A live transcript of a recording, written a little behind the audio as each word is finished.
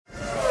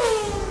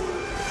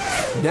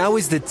Now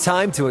is the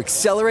time to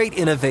accelerate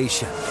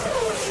innovation.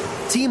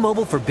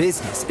 T-Mobile for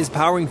Business is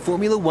powering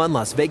Formula One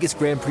Las Vegas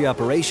Grand Prix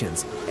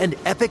operations and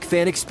epic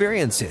fan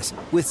experiences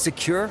with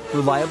secure,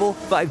 reliable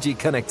 5G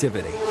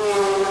connectivity.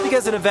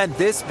 Because an event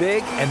this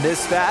big and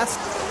this fast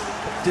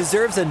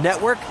deserves a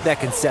network that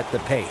can set the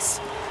pace.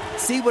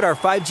 See what our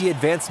 5G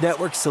advanced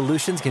network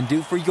solutions can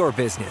do for your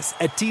business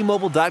at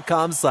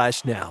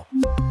T-Mobile.com/now.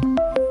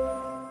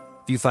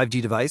 View 5G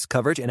device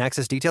coverage and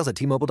access details at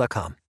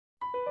T-Mobile.com.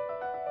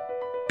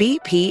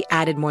 BP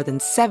added more than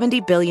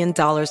 $70 billion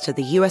to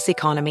the U.S.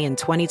 economy in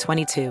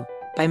 2022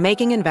 by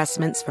making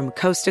investments from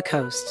coast to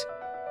coast.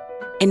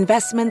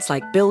 Investments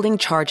like building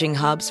charging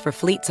hubs for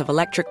fleets of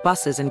electric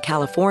buses in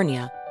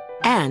California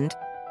and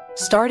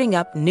starting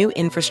up new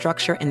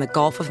infrastructure in the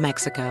Gulf of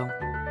Mexico.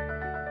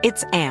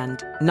 It's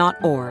and, not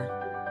or.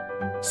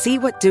 See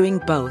what doing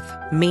both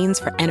means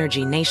for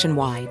energy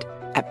nationwide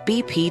at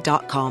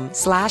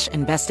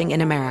bp.com/investing in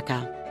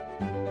America.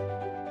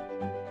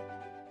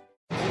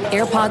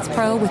 AirPods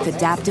Pro with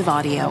adaptive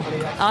audio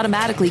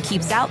automatically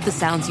keeps out the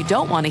sounds you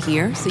don't want to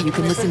hear so you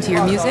can listen to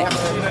your music,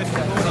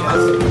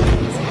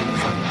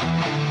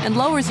 and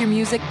lowers your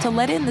music to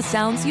let in the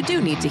sounds you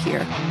do need to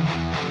hear.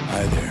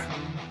 Hi there.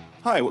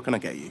 Hi, what can I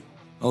get you?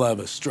 I'll have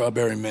a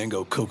strawberry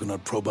mango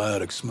coconut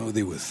probiotic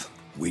smoothie with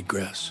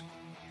wheatgrass.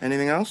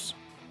 Anything else?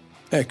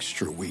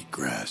 Extra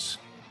wheatgrass.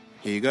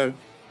 Here you go.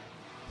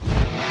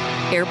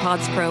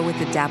 AirPods Pro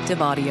with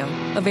adaptive audio.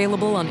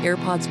 Available on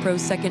AirPods Pro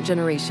 2nd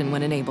generation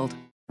when enabled.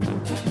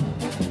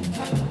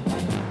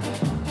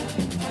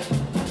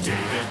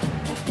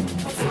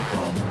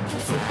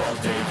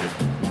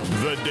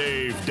 The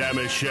Dave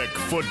Dameshek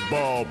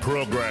Football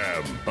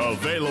Program.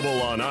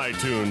 Available on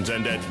iTunes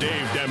and at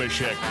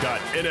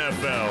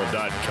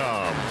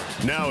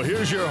davedameshek.nfl.com. Now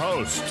here's your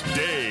host,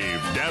 Dave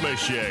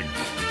Dameshek.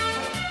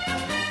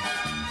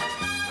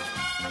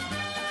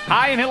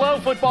 Hi and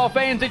hello, football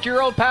fans. It's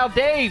your old pal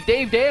Dave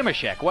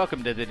Dameshek.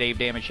 Welcome to the Dave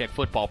Dameshek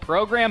Football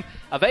Program.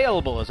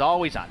 Available, as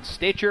always, on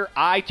Stitcher,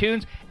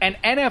 iTunes, and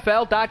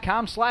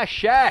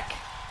NFL.com/Shaq.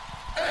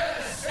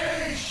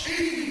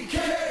 S-H-E-K,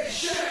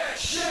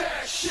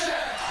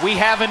 Shaq. We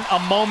haven't a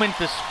moment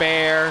to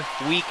spare.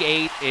 Week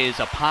 8 is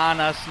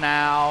upon us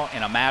now.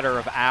 In a matter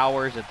of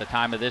hours at the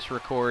time of this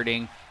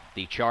recording,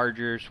 the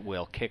Chargers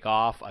will kick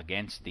off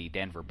against the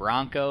Denver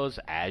Broncos.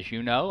 As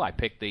you know, I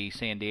picked the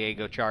San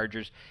Diego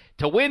Chargers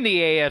to win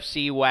the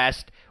AFC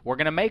West. We're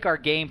going to make our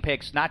game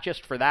picks not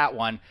just for that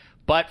one,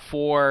 but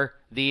for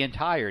the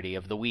entirety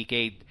of the Week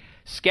 8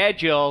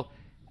 schedule.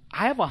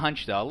 I have a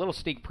hunch, though, a little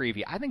sneak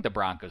preview. I think the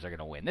Broncos are going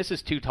to win. This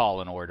is too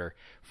tall an order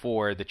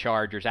for the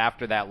Chargers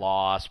after that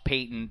loss.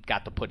 Peyton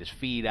got to put his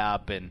feet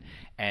up and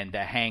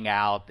hang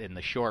out in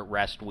the short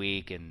rest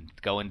week and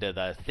go into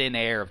the thin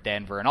air of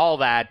Denver and all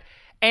that.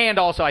 And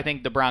also, I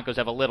think the Broncos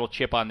have a little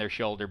chip on their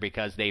shoulder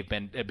because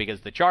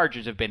the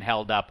Chargers have been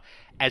held up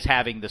as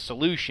having the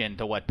solution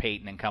to what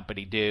Peyton and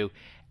company do.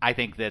 I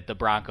think that the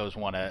Broncos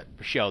want to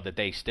show that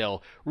they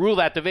still rule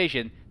that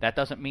division. That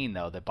doesn't mean,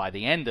 though, that by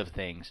the end of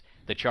things,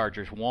 the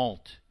Chargers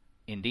won't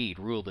indeed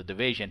rule the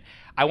division.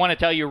 I want to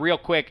tell you real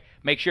quick,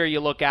 make sure you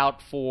look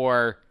out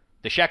for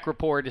the Sheck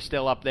Report is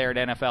still up there at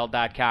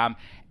NFL.com.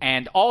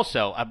 And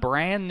also, a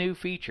brand new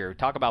feature.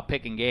 Talk about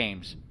picking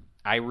games.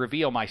 I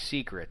reveal my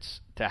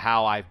secrets to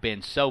how I've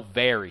been so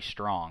very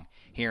strong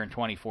here in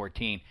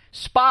 2014.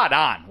 Spot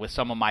on with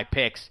some of my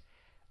picks.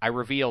 I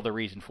reveal the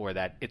reason for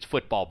that. It's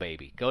Football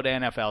Baby. Go to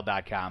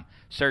NFL.com,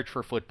 search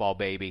for Football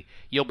Baby.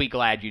 You'll be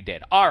glad you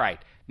did. All right.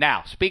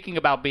 Now, speaking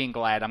about being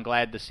glad, I'm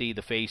glad to see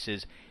the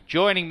faces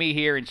joining me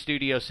here in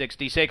Studio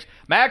 66.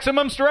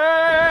 Maximum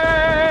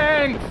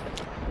Strength!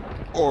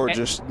 Or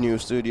just new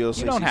Studio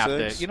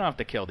 66. You don't have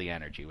to kill the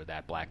energy with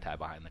that black tie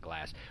behind the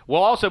glass.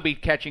 We'll also be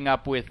catching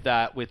up with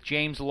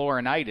James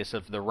Laurinaitis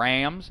of the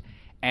Rams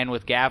and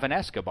with Gavin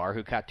Escobar,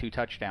 who caught 2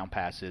 touchdown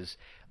passes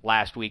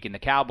last week in the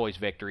Cowboys'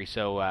 victory.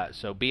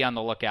 So be on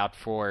the lookout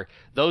for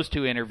those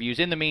 2 interviews.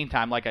 In the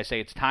meantime, like I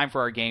say, it's time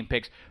for our game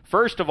picks.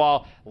 First of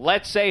all,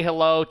 let's say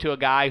hello to a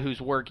guy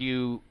whose work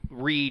you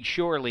read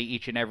surely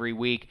each and every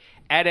week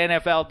at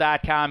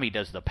NFL.com. He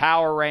does the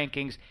power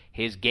rankings.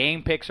 His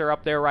game picks are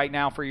up there right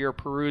now for your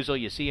perusal.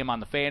 You see him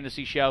on the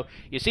Fantasy Show.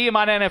 You see him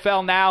on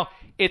NFL Now.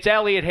 It's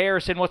Elliot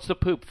Harrison. What's the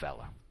poop,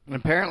 fella?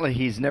 Apparently,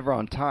 he's never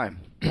on time.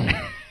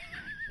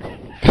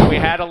 We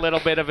had a little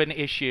bit of an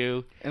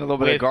issue. And a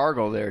little bit of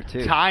gargle there,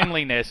 too.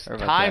 Timeliness.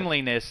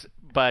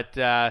 But,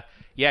 yeah,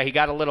 he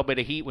got a little bit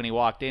of heat when he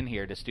walked in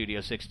here to Studio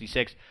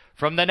 66.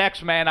 From the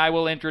next man I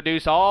will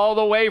introduce all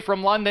the way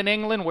from London,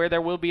 England, where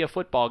there will be a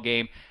football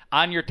game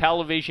on your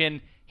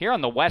television here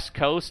on the west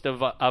coast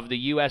of the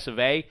U.S. of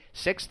A.,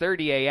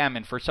 6:30 a.m.,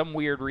 and for some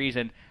weird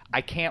reason,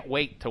 I can't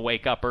wait to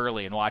wake up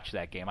early and watch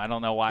that game. I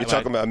don't know why. You're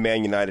talking about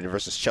Man United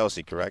versus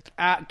Chelsea, correct?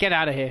 Get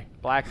out of here.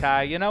 Black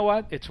tie. You know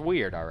what? It's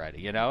weird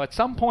already. You know, at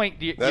some point...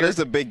 That is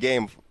a big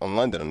game on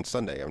London on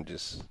Sunday, I'm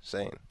just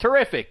saying.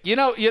 Terrific. You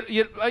know,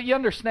 you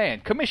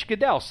understand. Kamish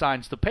Goodell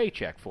signs the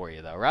paycheck for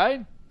you, though,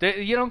 right?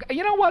 You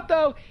know what,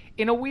 though?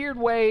 In a weird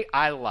way,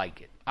 I like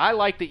it. I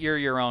like that you're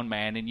your own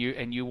man, and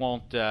you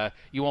won't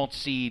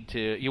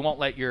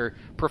let your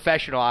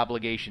professional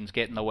obligations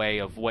get in the way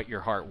of what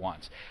your heart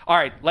wants. All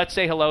right, let's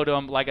say hello to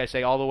him. Like I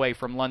say, all the way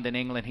from London,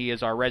 England, he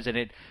is our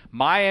resident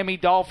Miami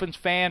Dolphins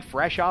fan,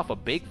 fresh off a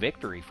big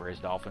victory for his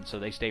Dolphins, so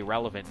they stay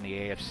relevant in the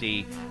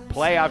AFC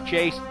playoff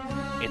chase.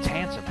 It's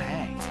Handsome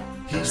Hank.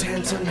 He's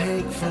Handsome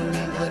Hank from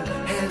England,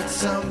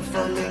 handsome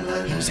from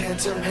England. He's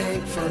Handsome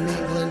Hank from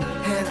England,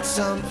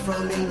 handsome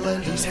from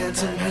England. He's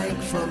Handsome Hank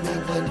from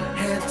England,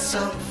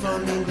 handsome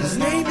from England. His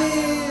name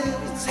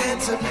is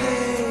Handsome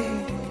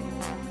Hank.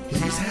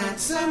 He's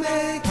Handsome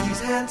Hank,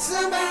 he's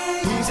Handsome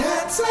Hank, he's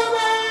Handsome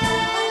Hank.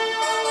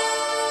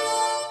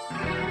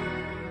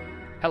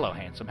 Hello,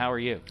 Handsome. How are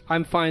you?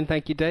 I'm fine,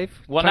 thank you, Dave.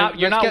 Well,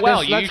 you're not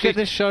well. Let's get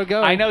this show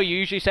going. I know you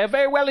usually say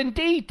very well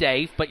indeed,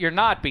 Dave, but you're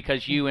not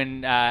because you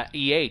and EH,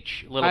 a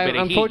little bit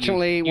of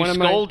unfortunately, heat. You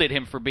scolded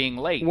him for being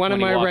late. One of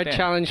my red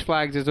challenge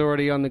flags is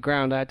already on the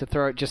ground. I had to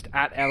throw it just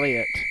at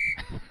Elliot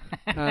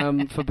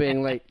for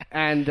being late,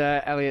 and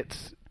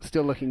Elliot's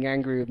still looking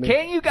angry with me.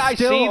 Can't you guys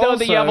see though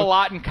that you have a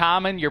lot in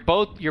common? You're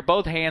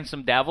both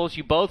handsome devils.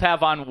 You both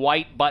have on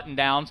white button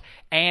downs,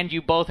 and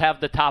you both have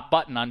the top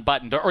button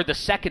unbuttoned, or the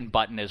second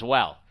button as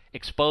well,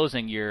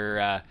 exposing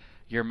your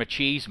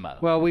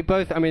machismo. Well, we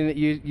both. I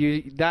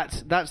mean,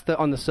 that's the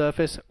on the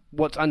surface.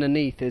 What's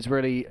underneath is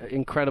really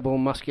incredible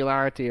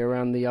muscularity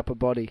around the upper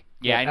body.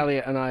 Yeah,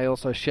 Elliot and I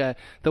also share.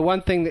 The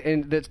one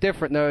thing that's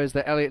different though is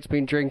that Elliot's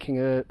been drinking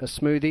a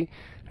smoothie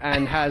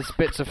and has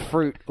bits of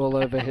fruit all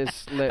over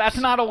his lips. That's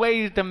not a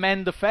way to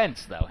mend the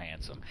fence, though,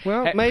 Handsome.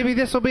 Well, maybe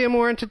this will be a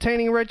more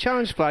entertaining Red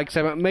Challenge Flag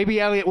segment. Maybe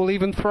Elliot will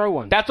even throw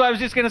one. That's what I was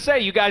just going to say.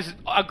 You guys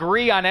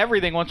agree on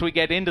everything once we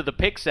get into the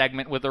pick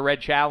segment with the Red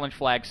Challenge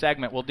Flag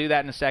segment. We'll do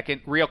that in a second.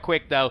 Real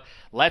quick, though,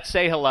 let's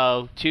say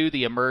hello to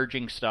the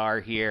emerging star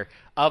here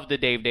of the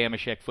Dave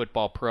Dameshek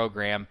football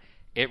program.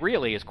 It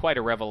really is quite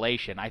a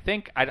revelation. I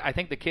think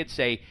the kids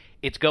say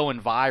it's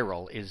going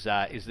viral is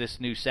this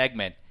new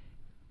segment.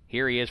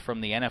 Here he is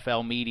from the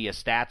NFL Media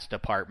Stats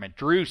Department,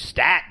 Drew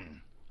Statton.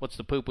 What's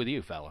the poop with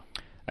you, fella?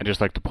 I'd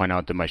just like to point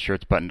out that my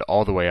shirt's buttoned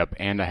all the way up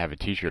and I have a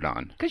T-shirt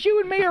on. Because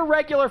you and me are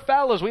regular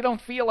fellas. We don't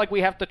feel like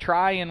we have to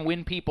try and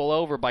win people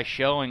over by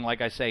showing,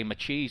 like I say,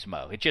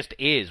 machismo. It just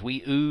is.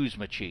 We ooze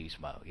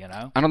machismo, you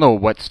know? I don't know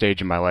what stage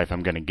in my life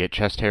I'm going to get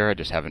chest hair.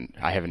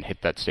 I haven't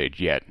hit that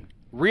stage yet.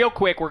 Real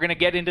quick, we're going to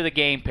get into the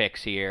game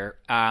picks here,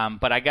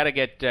 but I got to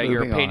get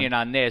your opinion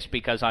on this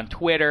because on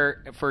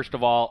Twitter, first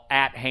of all,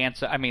 at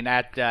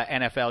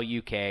NFL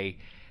UK,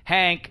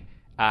 Hank,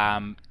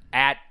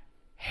 at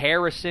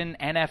Harrison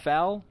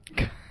NFL.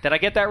 Did I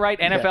get that right?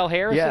 NFL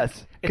Harrison?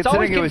 Yes. It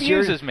always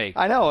confuses me.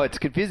 I know. It's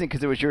confusing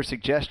because it was your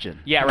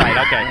suggestion. Yeah,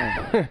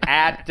 right. Okay.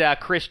 At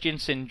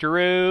Christensen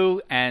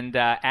Drew and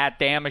at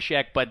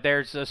Dameshek, but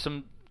there's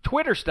some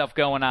Twitter stuff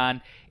going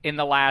on in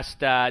the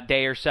last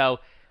day or so.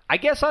 I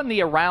guess on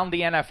the Around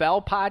the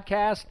NFL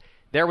podcast,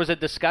 there was a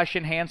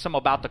discussion, Handsome,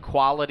 about the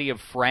quality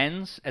of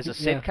Friends as a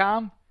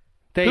sitcom.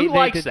 Who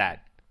likes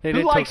that?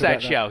 Who likes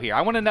that show here?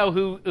 I want to know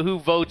who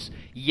votes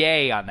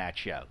yay on that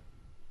show.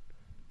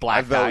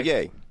 I vote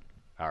yay.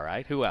 All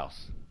right. Who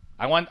else?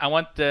 I want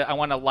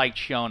a light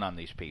shown on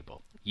these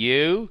people.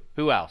 You?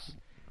 Who else?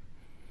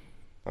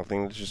 I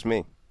think it's just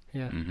me.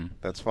 Yeah. Mm-hmm.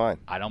 That's fine.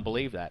 I don't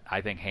believe that. I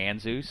think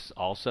Hanzus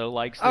also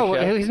likes the show.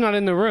 Well, he's not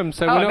in the room,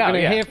 so we're not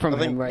going to hear from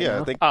him right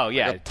now. I think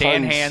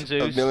Dan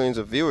Hanzus. Of millions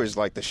of viewers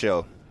like the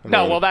show.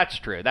 Well, that's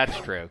true. That's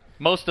true.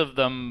 Most of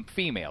them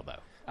female,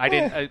 though. I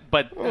didn't,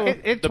 but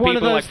it's the one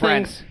people of those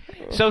like things.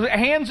 Friends. So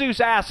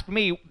Hanzus asked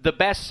me the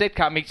best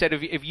sitcom. He said,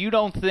 if you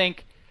don't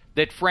think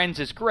that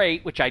Friends is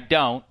great, which I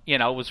don't, it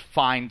was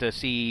fine to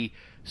see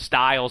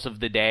styles of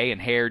the day and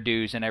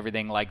hairdos and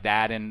everything like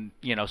that, and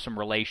some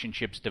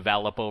relationships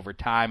develop over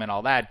time and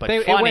all that. But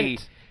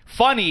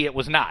funny it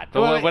was not.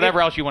 But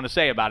whatever else you want to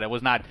say about it,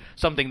 was not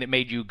something that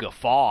made you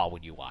guffaw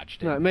when you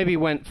watched it. No, maybe it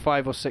went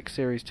 5 or 6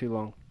 series too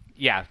long.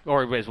 Yeah,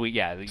 or as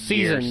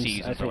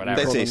seasons or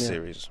whatever. They say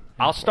series.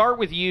 I'll start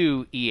with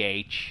you,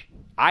 EH.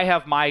 I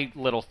have my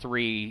little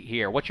 3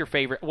 here. What's your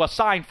favorite? Well,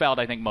 Seinfeld,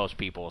 I think most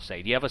people will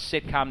say. Do you have a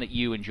sitcom that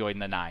you enjoyed in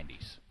the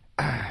 90s?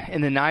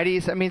 In the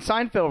 90s,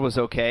 Seinfeld was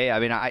okay.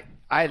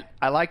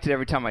 I liked it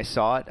every time I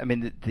saw it.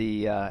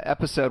 The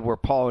episode where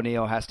Paul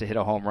O'Neill has to hit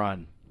a home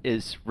run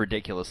is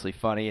ridiculously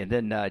funny. And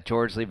then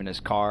George leaving his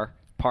car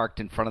parked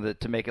in front of it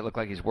to make it look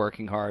like he's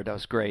working hard. That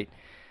was great.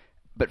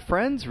 But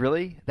Friends,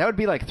 really? That would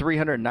be like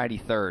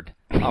 393rd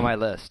on my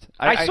list.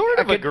 I sort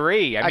of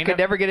agree. I could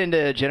never get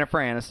into Jennifer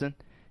Aniston.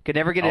 Could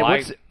never get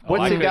into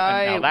what's the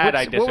guy?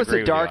 What was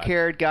the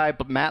dark-haired guy?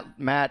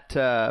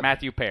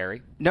 Matthew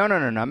Perry. No,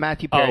 not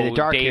Matthew Perry. The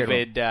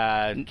dark-haired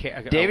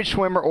David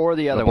Schwimmer or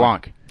the other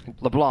LeBlanc. one.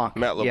 LeBlanc.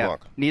 Matt LeBlanc.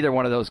 Yeah, neither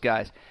one of those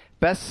guys.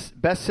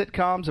 Best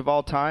sitcoms of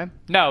all time?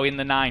 No, in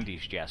the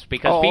 90s, Jess.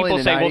 Because people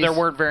say, there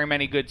weren't very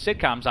many good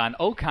sitcoms on.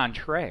 Au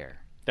contraire.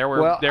 There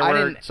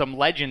were some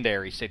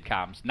legendary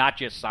sitcoms, not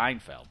just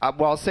Seinfeld.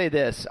 I'll say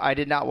this. I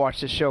did not watch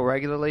this show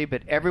regularly,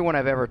 but everyone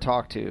I've ever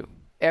talked to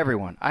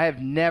Everyone. I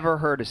have never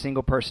heard a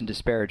single person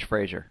disparage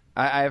Frasier.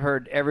 I've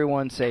heard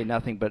everyone say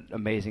nothing but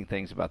amazing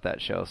things about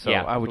that show. So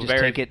I would just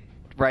take it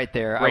right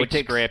there. Great I would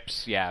take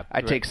scripts,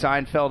 I'd take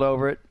Seinfeld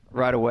over it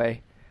right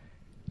away.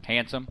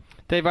 Handsome.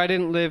 Dave, I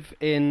didn't live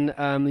in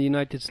the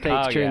United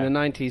States during the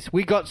 90s.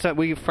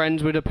 We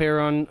Friends would appear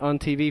on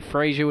TV.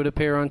 Frasier would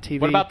appear on TV.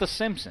 What about The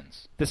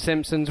Simpsons? The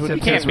Simpsons would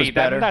It can't be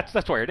better.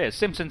 That's where it is.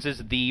 Simpsons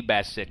is the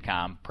best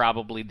sitcom,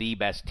 probably the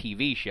best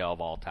TV show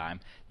of all time.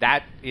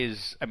 That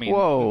is,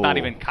 not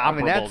even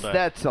comparable.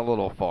 That's a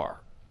little far.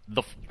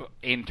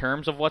 In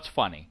terms of what's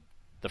funny,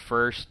 the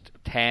first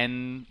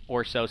 10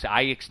 or so,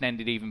 I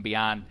extended even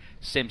beyond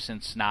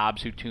Simpsons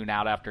snobs who tune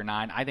out after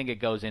 9. I think it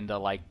goes into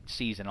like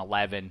season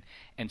 11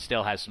 and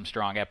still has some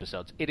strong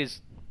episodes. It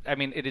is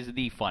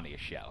the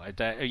funniest show.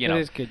 It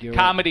is good.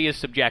 Comedy is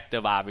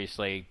subjective,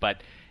 obviously,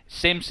 but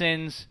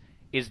Simpsons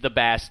is the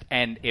best.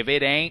 And if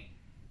it ain't,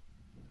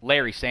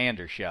 Larry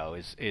Sanders Show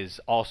is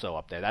also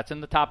up there. That's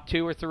in the top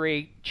 2 or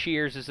 3.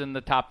 Cheers is in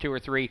the top 2 or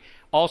 3.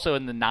 Also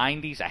in the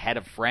 90s, ahead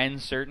of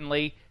Friends,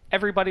 certainly.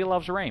 Everybody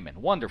Loves Raymond.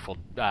 Wonderful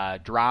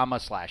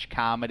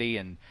drama/comedy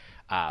and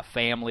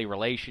family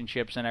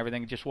relationships and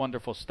everything. Just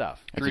wonderful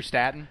stuff. Drew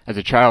Statton? As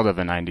a child of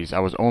the 90s, I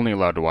was only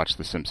allowed to watch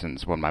The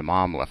Simpsons when my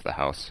mom left the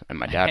house and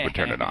my dad would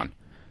turn it on.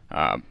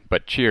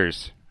 But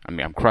Cheers,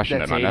 I'm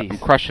crushing it on I'm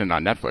crushing it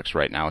on Netflix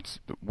right now. It's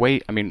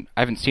I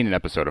haven't seen an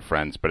episode of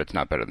Friends, but it's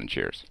not better than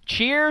Cheers.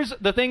 Cheers,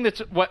 the thing that's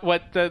what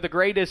the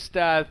greatest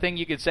thing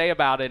you could say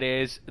about it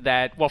is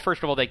that, well,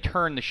 first of all, they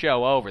turn the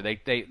show over.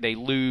 They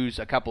lose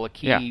a couple of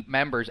key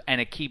members,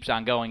 and it keeps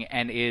on going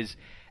and is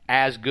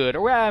as good,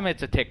 or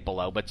it's a tick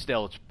below, but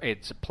still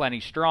it's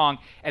plenty strong.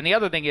 And the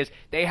other thing is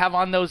they have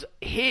on those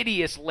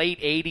hideous late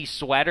 80s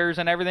sweaters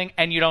and everything,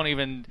 and you don't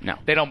even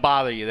they don't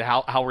bother you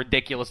how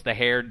ridiculous the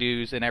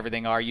hairdos and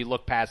everything are. You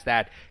look past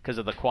that because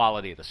of the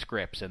quality of the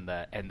scripts and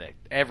the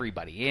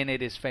everybody in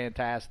it is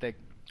fantastic.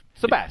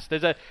 It's the best.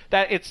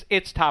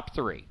 It's top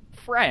 3.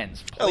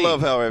 Friends, please. I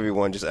love how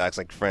everyone just acts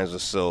like Friends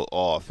was so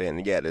off,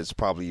 and yet it's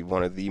probably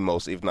one of the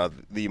most, if not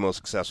the most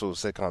successful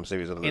sitcom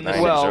series of the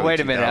 90s. Well, wait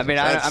a minute.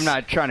 I'm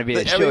not trying to be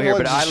a shill here,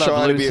 but I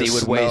Love Lucy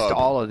would waste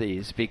all of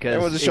these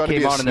because it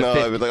came on in the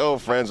 50s. Like, oh,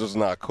 Friends was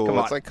not cool.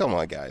 It's like, come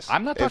on, guys.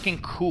 I'm not talking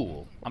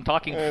cool. I'm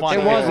talking fun.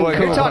 It wasn't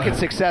cool. You're talking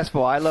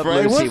successful. I Love Lucy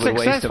would waste them all. It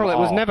was successful. It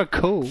was never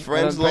cool.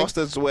 Friends lost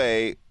its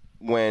way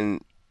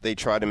when they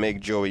tried to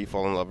make Joey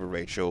fall in love with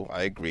Rachel.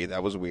 I agree,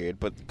 that was weird.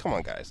 But come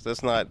on, guys,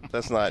 let's not go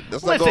over the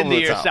top. Listen to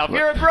yourself.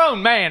 You're a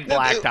grown man,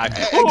 Black Tie.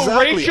 Exactly.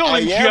 Rachel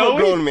and Joey. I am a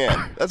grown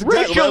man. That's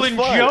Rachel and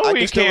fine. Joey I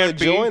can still can't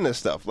enjoy be. this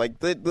stuff. Like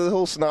the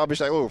whole snobbish,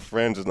 like, oh,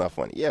 Friends is not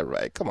funny. Yeah,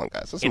 right. Come on,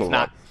 guys, let's move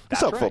on.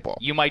 Let's talk football.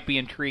 You might be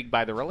intrigued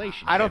by the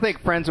relationship. I don't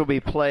think Friends will be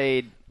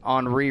played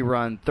on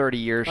rerun 30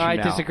 years from now. I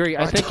disagree.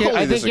 I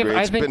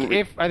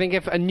think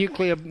if a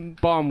nuclear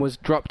bomb was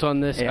dropped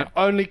on this and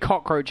only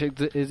Cockroach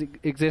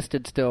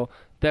existed still,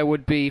 there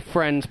would be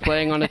Friends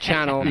playing on a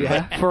channel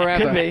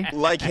forever. Could be.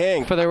 Like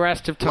Hank. For the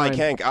rest of time. Like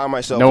Hank, I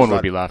myself No one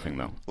would be laughing,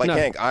 though.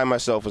 Hank, I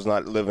myself was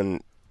not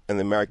living in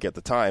America at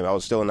the time. I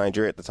was still in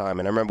Nigeria at the time,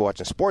 and I remember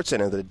watching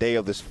SportsCenter the day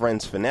of this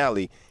Friends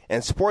finale,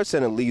 and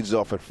SportsCenter leads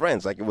off with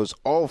Friends. Like, it was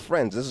all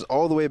Friends. This is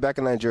all the way back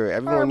in Nigeria.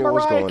 Everyone knew what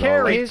was going on.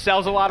 Mariah Carey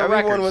sells a lot of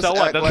records, so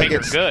what? Doesn't make her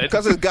good.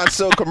 Because it got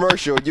so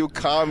commercial. You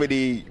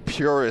comedy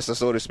purists,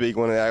 so to speak,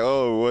 when they're like,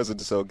 oh, it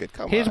wasn't so good.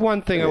 Come on. Here's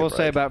one thing I will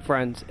say about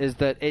Friends, is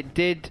that it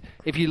did,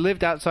 if you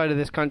lived outside of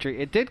this country,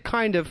 it did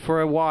kind of, for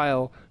a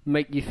while,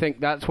 make you think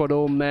that's what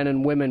all men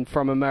and women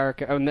from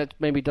America, and that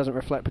maybe doesn't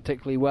reflect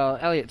particularly well.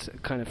 Elliot's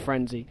kind of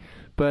frenzy.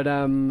 But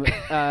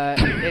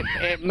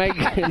it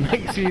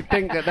makes you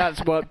think that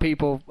that's what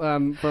people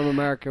from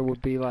America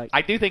would be like.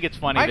 I do think it's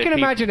funny. I can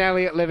imagine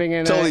Elliot living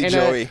in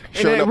a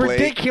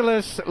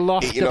ridiculous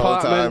loft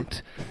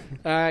apartment,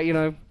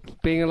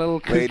 being a little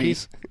kooky.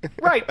 Ladies.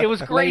 Right, it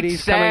was great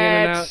Ladies sets. coming in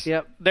and out.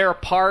 Yep. Their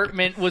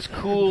apartment was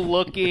cool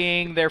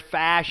looking. Their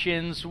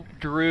fashions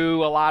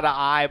drew a lot of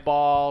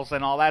eyeballs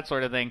and all that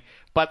sort of thing.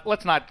 But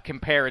let's not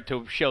compare it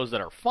to shows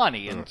that are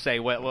funny and say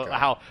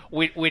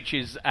which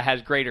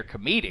has greater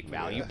comedic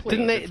value. Please,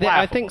 Didn't they?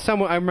 I think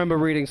I remember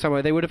reading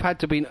somewhere they would have had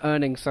to be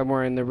earning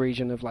somewhere in the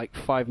region of like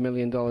 $5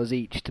 million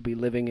each to be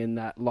living in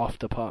that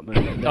loft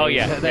apartment.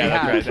 That's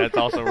right. That's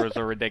also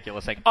a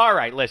ridiculous thing. All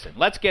right, listen.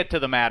 Let's get to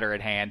the matter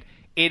at hand.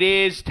 It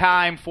is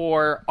time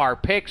for our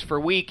picks for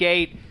Week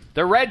 8,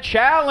 the Red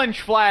Challenge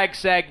Flag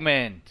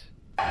segment.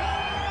 Red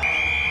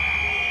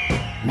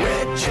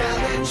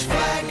Challenge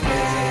Flag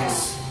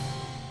picks.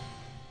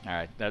 All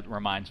right, that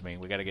reminds me.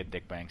 We got to get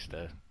Dick Banks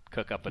to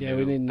cook up a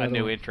new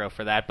one. intro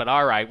for that. But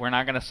all right, we're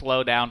not going to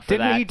slow down for that.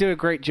 Didn't he do a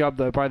great job,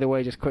 though, by the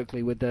way, just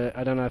quickly, with the,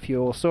 I don't know if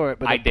you all saw it,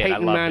 but the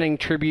Peyton Manning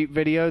tribute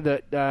video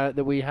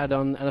that we had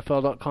on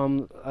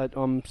NFL.com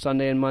on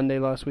Sunday and Monday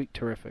last week?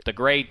 Terrific. The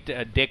great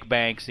Dick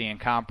Banks, the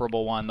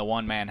incomparable one, the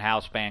one-man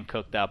house band,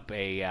 cooked up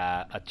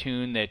a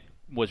tune that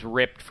was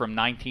ripped from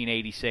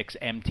 1986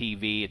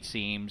 MTV, it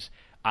seems,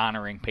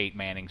 honoring Peyton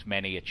Manning's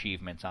many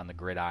achievements on the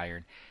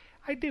gridiron.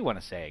 I do want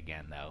to say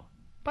again, though,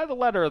 by the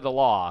letter of the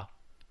law,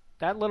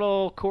 that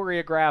little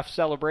choreographed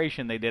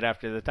celebration they did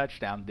after the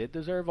touchdown did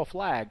deserve a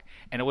flag,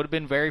 and it would have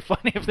been very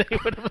funny if they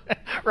would have,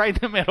 right in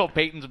the middle,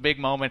 Peyton's big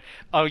moment,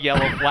 a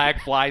yellow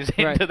flag flies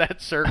into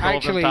that circle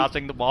of them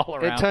tossing the ball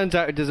around. It turns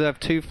out it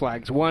deserved 2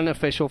 flags, one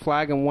official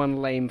flag and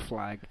one lame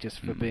flag, just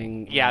for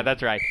being... Yeah,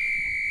 that's right.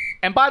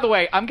 And by the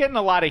way, I'm getting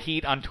a lot of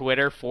heat on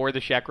Twitter for the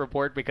Sheck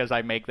Report because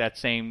I make that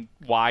same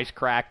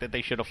wisecrack that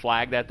they should have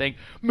flagged that thing.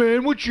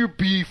 Man, what's your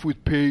beef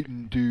with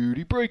Peyton, dude?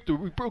 He broke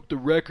the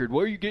record.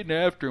 Why are you getting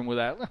after him with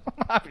that? I'm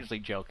obviously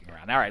joking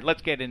around. All right,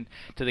 let's get into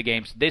the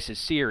games. This is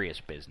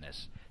serious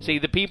business. See,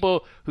 the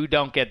people who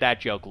don't get that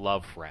joke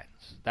love Friends.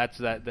 That's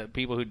the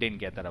people who didn't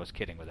get that. I was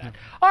kidding with that.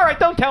 All right,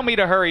 don't tell me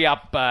to hurry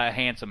up,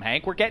 Handsome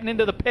Hank. We're getting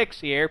into the picks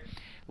here.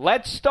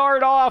 Let's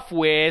start off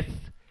with...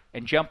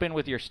 And jump in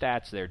with your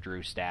stats there,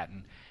 Drew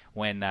Statton,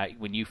 when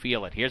you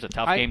feel it. Here's a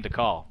tough game to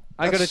call.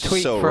 I got a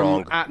tweet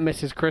from at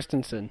Mrs.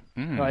 Christensen,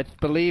 who I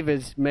believe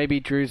is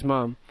maybe Drew's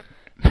mom.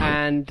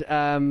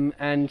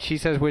 And she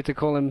says we're to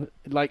call him,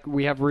 like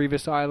we have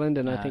Revis Island,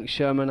 and I think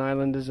Sherman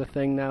Island is a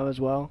thing now as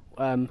well.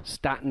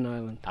 Staten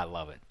Island. I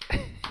love it.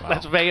 Wow.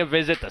 Let's pay a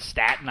visit to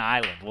Staten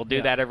Island. We'll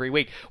do that every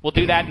week. We'll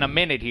do that in a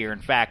minute here, in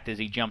fact, as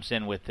he jumps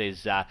in with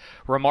his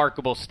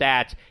remarkable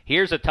stats.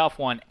 Here's a tough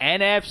one.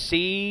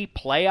 NFC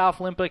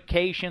playoff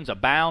implications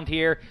abound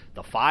here.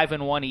 The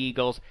 5-1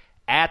 Eagles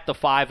at the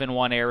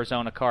 5-1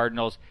 Arizona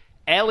Cardinals.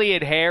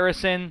 Elliot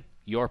Harrison,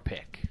 your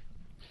pick.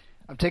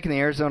 I'm taking the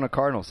Arizona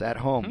Cardinals at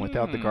home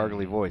without the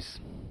gargly voice.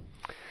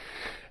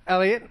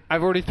 Elliot,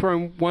 I've already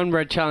thrown one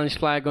red challenge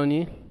flag on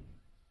you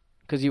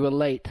because you were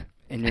late.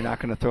 And you're not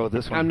going to throw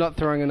this one? I'm not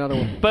throwing another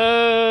one. Boo!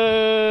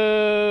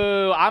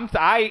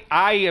 I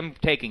am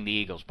taking the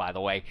Eagles, by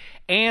the way.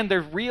 And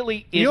there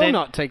really isn't... You're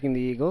not taking the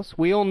Eagles.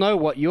 We all know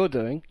what you're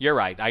doing. You're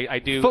right. I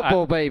do.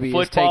 Football Baby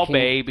Football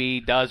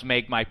Baby does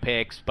make my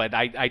picks, but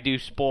I do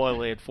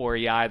spoil it for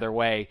you either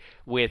way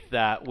with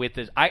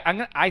this.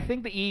 I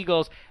think the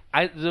Eagles...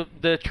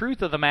 The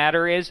truth of the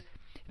matter is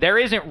there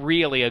isn't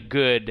really a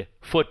good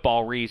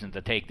football reason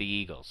to take the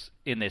Eagles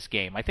in this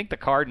game. I think the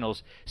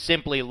Cardinals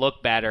simply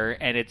look better,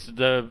 and it's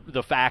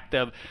the fact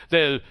of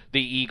the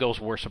Eagles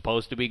were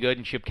supposed to be good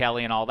and Chip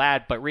Kelly and all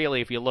that, but really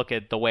if you look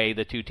at the way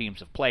the two teams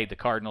have played, the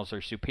Cardinals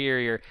are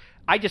superior.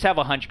 I just have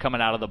a hunch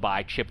coming out of the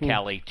bye, Chip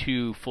Kelly,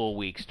 2 full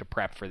weeks to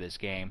prep for this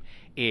game,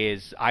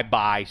 I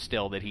buy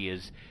still that he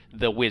is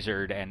the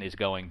wizard and is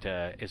going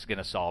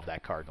to solve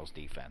that Cardinals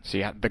defense.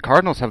 See, the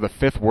Cardinals have the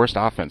 5th worst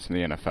offense in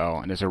the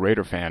NFL, and as a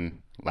Raider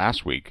fan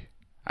last week,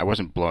 I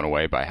wasn't blown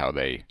away by how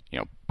they,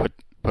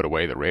 put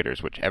away the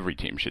Raiders, which every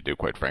team should do,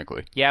 quite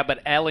frankly. Yeah, but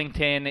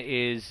Ellington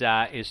is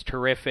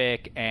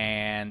terrific,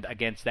 and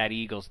against that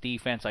Eagles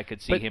defense, I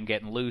could see him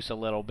getting loose a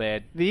little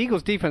bit. The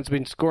Eagles defense has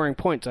been scoring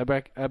points. I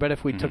bet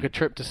if we took a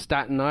trip to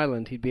Staten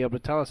Island, he'd be able to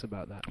tell us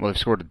about that. Well, they've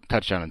scored a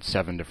touchdown in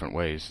 7 different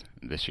ways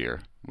this year,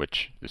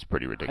 which is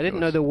pretty ridiculous. I didn't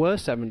know there were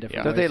 7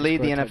 different ways. Don't they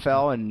lead the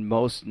NFL in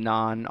most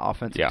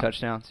non-offensive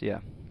touchdowns? Yeah.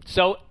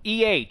 So,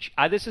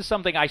 this is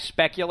something I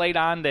speculate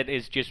on that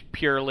is just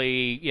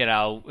purely,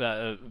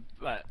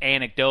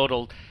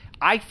 anecdotal.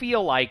 I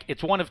feel like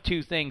it's one of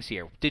 2 things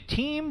here. Do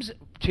teams,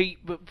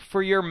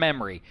 for your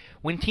memory,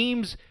 when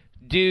teams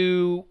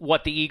do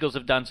what the Eagles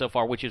have done so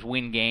far, which is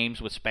win games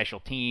with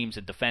special teams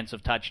and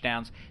defensive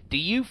touchdowns, do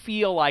you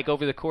feel like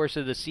over the course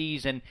of the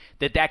season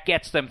that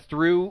gets them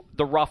through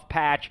the rough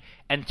patch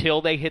until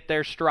they hit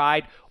their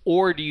stride?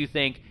 Or do you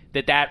think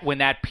that when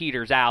that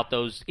peters out,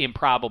 those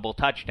improbable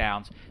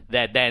touchdowns,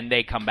 that then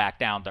they come back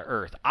down to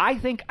earth? I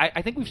think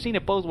we've seen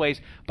it both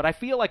ways, but I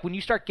feel like when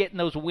you start getting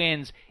those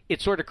wins,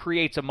 it sort of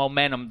creates a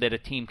momentum that a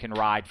team can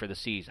ride for the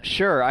season.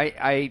 Sure,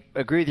 I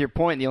agree with your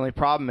point. The only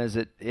problem is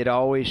that it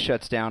always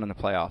shuts down in the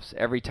playoffs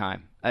every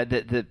time.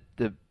 The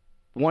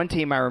one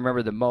team I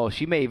remember the most,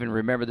 you may even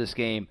remember this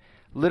game,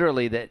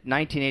 literally the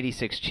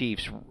 1986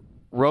 Chiefs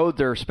rode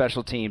their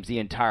special teams the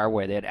entire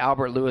way. They had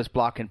Albert Lewis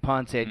blocking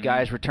punts. They had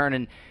guys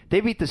returning. They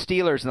beat the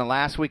Steelers in the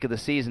last week of the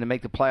season to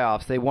make the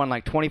playoffs. They won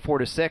like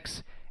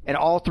 24-6, and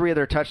all 3 of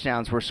their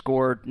touchdowns were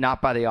scored not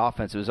by the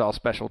offense. It was all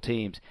special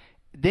teams.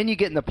 Then you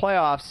get in the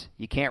playoffs,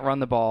 you can't run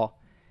the ball.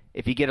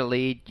 If you get a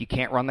lead, you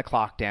can't run the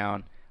clock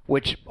down,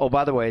 which, oh,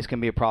 by the way, is going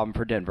to be a problem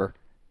for Denver.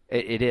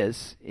 It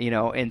is,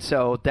 and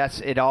so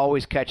it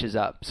always catches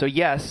up. So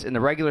yes, in the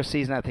regular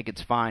season, I think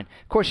it's fine.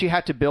 Of course, you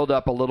have to build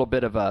up a little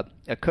bit of a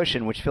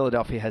cushion, which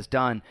Philadelphia has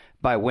done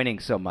by winning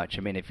so much.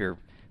 I mean, if you're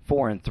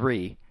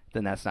 4-3,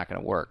 then that's not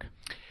going to work.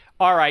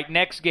 All right,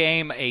 next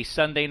game, a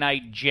Sunday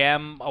night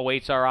gem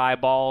awaits our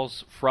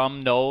eyeballs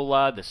from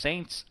NOLA. The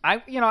Saints,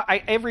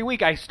 every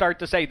week I start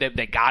to say that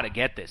they got to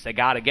get this. They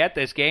got to get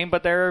this game,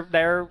 but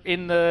they're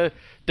in the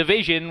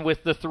division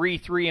with the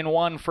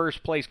 3-1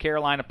 first place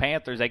Carolina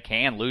Panthers. They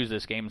can lose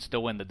this game and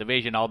still win the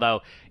division,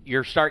 although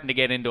you're starting to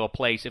get into a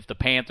place if the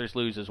Panthers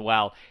lose as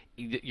well,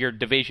 your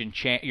division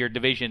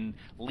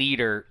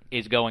leader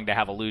is going to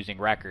have a losing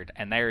record,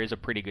 and there is a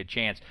pretty good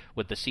chance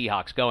with the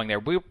Seahawks going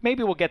there.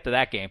 Maybe we'll get to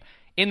that game.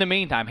 In the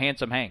meantime,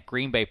 Handsome Hank,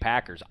 Green Bay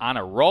Packers on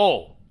a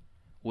roll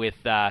with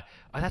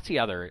that's the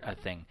other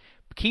thing.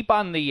 Keep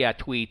on the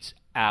tweets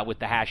with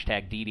the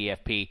hashtag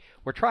DDFP.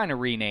 We're trying to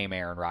rename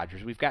Aaron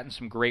Rodgers. We've gotten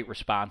some great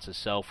responses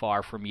so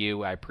far from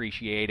you. I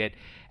appreciate it.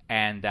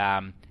 And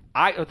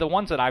the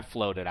ones that I've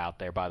floated out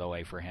there, by the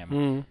way, for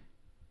him,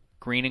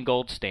 green and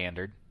gold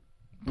standard,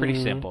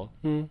 pretty simple.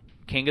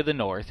 King of the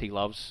North, he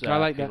loves. I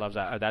like that. He loves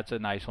that. That's a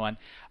nice one.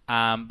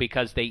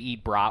 Because they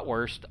eat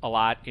bratwurst a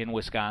lot in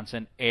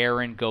Wisconsin.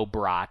 Aaron Go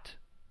Brat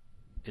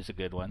is a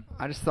good one.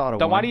 I just thought of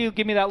one. one. Why do you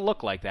give me that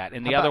look like that?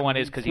 And the other one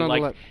is because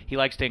he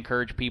likes to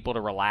encourage people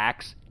to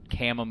relax.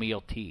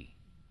 Chamomile tea.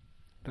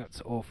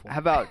 That's awful. How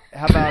about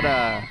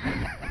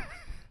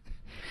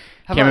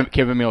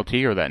chamomile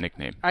tea or that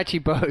nickname? Actually,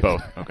 both.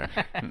 Both. Okay.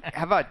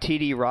 How about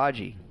TD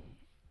Raji?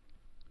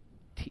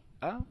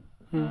 No.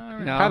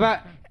 How about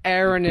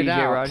Aaron it DJ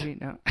out? Raji?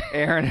 No.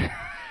 Aaron.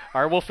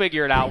 All right, we'll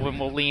figure it out when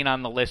we'll lean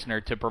on the listener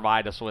to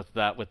provide us with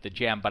the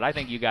gem. But I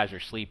think you guys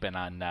are sleeping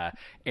on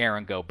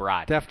Aaron Go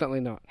Brat. Definitely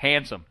not.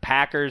 Handsome.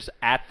 Packers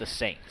at the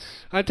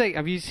Saints.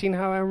 Have you seen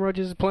how Aaron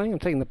Rodgers is playing? I'm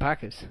taking the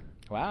Packers.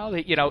 Well,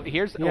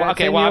 here's Yeah,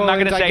 okay. Well, I'm not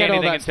going to say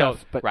anything until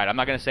stuff, but I'm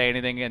not going to say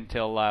anything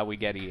until we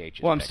get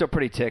EH's Well, I'm pick. still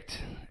pretty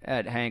ticked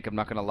at Hank. I'm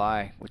not going to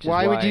lie.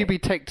 Why would you be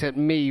ticked at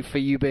me for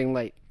you being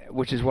late?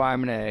 Which is why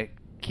I'm going to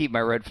keep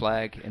my red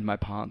flag in my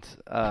pants.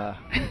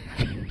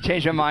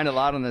 Changed my mind a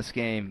lot on this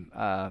game.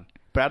 But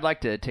I'd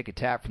like to take a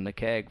tap from the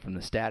keg from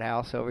the stat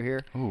house over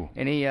here. Ooh.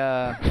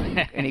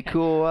 Any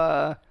cool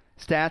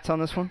stats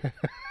on this one?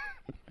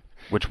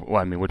 Which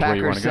way you want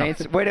Packers to go?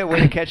 Saints. Way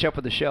to catch up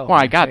with the show. Well,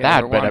 I got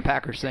that, we're but on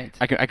Packers Saints.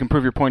 I can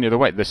prove your point either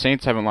way. The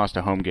Saints haven't lost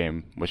a home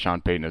game with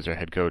Sean Payton as their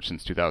head coach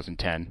since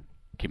 2010.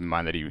 Keep in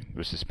mind that he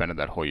was suspended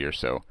that whole year,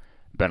 so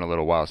been a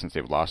little while since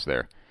they've lost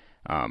there.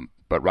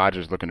 But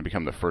Rodgers looking to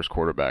become the first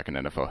quarterback in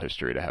NFL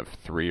history to have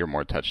 3 or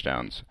more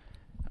touchdowns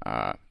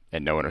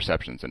and no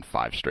interceptions in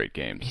 5 straight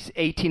games.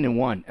 He's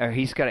 18-1.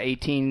 He's got an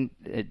 18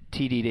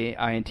 TD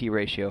to INT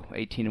ratio.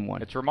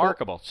 18-1. It's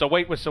remarkable. So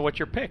what's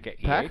your pick?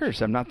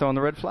 Packers. I'm not throwing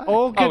the red flag.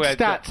 All good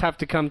stats have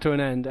to come to an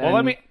end. Well,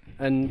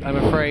 and I'm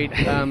afraid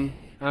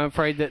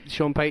that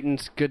Sean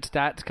Payton's good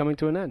stats coming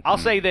to an end. I'll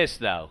say this,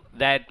 though,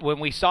 that when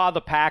we saw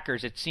the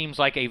Packers, it seems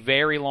like a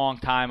very long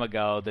time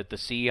ago that the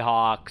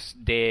Seahawks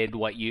did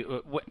what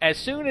as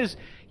soon as,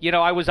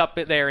 I was up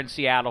there in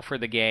Seattle for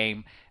the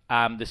game,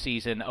 the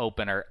season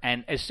opener,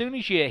 and as soon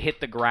as you hit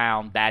the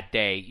ground that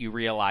day, you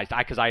realized,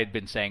 because I had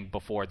been saying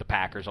before, the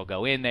Packers will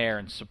go in there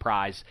and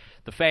surprise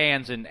the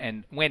fans,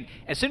 and when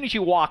as soon as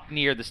you walked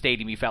near the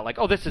stadium, you felt like,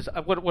 oh, this is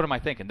what am I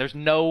thinking? There's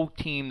no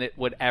team that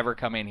would ever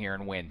come in here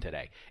and win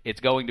today. It's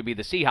going to be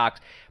the Seahawks.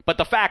 But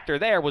the factor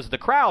there was the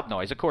crowd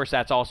noise. Of course,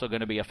 that's also going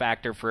to be a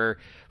factor for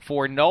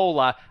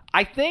NOLA.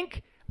 I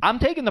think I'm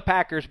taking the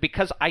Packers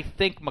because I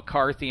think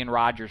McCarthy and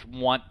Rodgers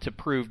want to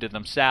prove to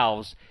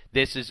themselves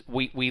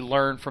we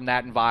learned from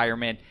that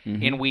environment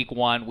in week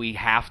 1. We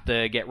have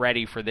to get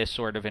ready for this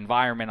sort of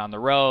environment on the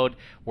road.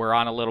 We're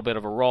on a little bit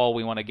of a roll.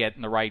 We want to get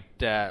in the right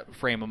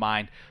frame of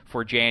mind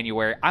for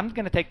January. I'm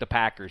going to take the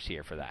Packers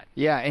here for that.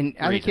 Yeah, and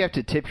I think you have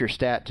to tip your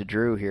stat to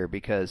Drew here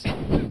because,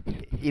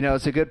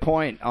 it's a good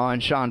point on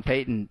Sean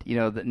Payton,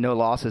 the no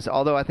losses.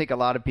 Although I think a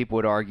lot of people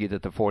would argue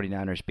that the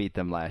 49ers beat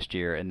them last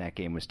year and that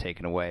game was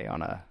taken away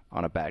on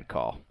a bad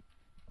call.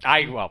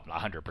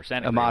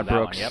 100% Ahmad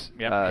Brooks.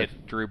 Yep.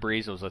 Hit Drew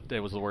Brees. It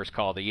was the worst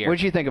call of the year. What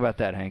did you think about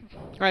that, Hank?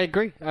 I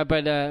agree,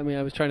 but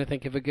I was trying to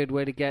think of a good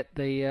way to get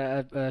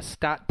the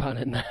stat pun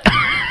in there.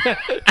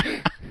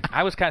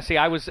 I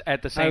was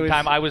at the same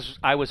time. I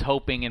was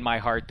hoping in my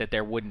heart that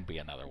there wouldn't be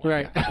another one.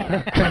 Right.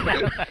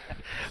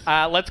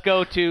 Let's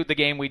go to the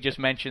game we just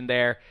mentioned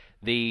there.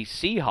 The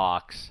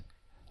Seahawks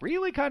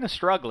really kind of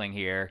struggling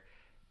here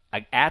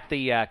at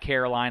the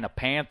Carolina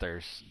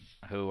Panthers,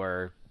 who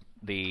are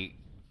the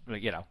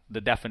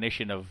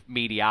definition of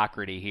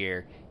mediocrity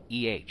here.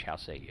 EH, how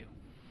say you?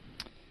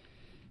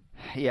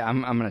 Yeah,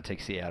 I'm going to take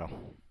Seattle.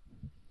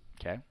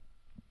 Okay.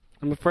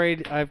 I'm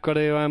afraid I've got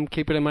to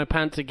keep it in my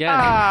pants again.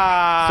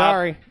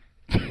 Sorry.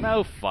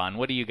 No fun.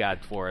 What do you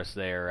got for us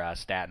there,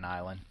 Staten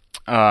Island?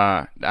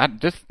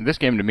 This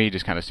game to me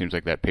just kind of seems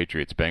like that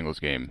Patriots-Bengals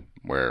game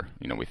where,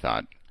 we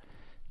thought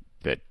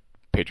that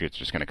Patriots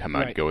just going to come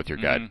out and go with your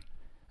gut.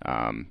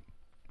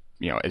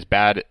 As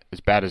bad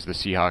as the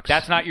Seahawks.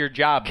 That's not your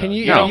job. Can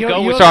you? No.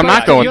 So I'm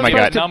not going with my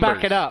gut.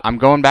 Back it up. I'm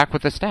going back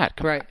with the stat.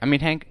 Right. I mean,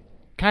 Hank,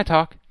 can I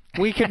talk?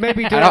 We could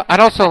maybe do.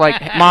 I'd also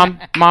like,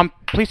 Mom,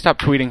 please stop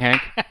tweeting,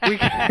 Hank.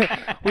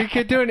 We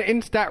could do an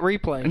in-stat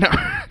replay.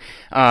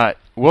 No.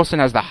 Wilson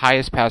has the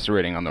highest passer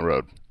rating on the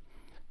road.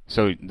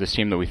 So this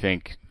team that we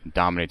think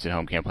dominates at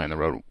home can't play on the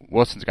road.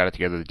 Wilson's got it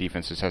together. The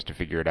defense just has to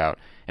figure it out.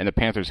 And the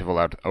Panthers have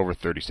allowed over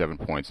 37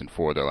 points in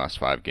 4 of their last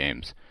 5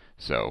 games.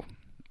 So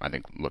I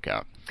think look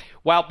out.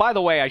 Well, by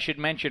the way, I should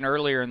mention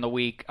earlier in the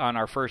week on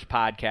our first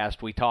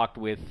podcast, we talked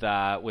with 2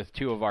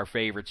 of our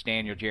favorites,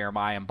 Daniel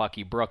Jeremiah and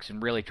Bucky Brooks,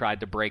 and really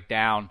tried to break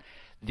down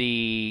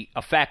the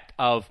effect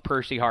of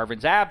Percy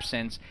Harvin's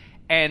absence.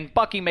 And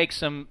Bucky makes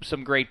some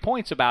great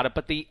points about it.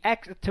 But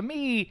to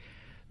me,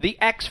 the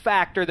X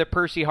factor that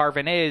Percy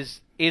Harvin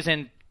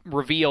isn't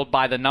revealed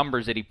by the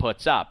numbers that he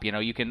puts up.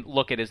 You can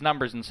look at his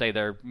numbers and say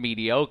they're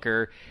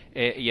mediocre,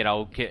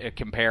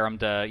 compare him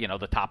to,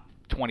 the top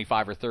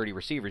 25 or 30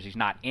 receivers. He's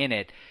not in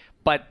it.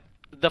 But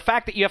the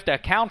fact that you have to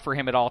account for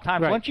him at all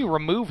times, once you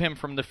remove him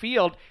from the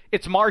field,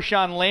 it's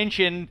Marshawn Lynch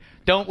and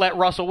don't let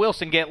Russell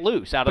Wilson get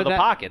loose out of the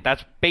pocket.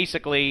 That's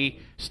basically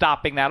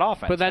stopping that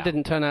offense. But that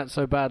didn't turn out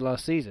so bad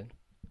last season.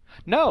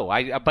 No,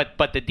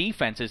 but the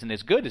defense isn't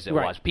as good as it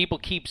was. People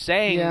keep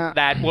saying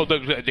that, well,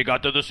 they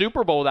got to the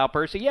Super Bowl without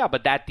Percy. Yeah,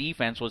 but that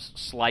defense was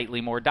slightly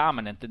more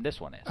dominant than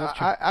this one is.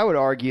 I would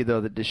argue,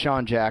 though, that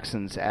Deshaun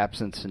Jackson's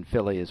absence in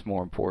Philly is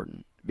more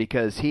important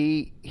because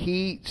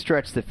he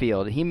stretched the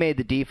field. He made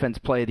the defense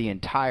play the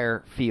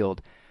entire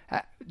field.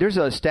 There's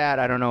a stat,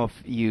 I don't know if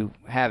you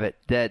have it,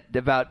 that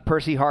about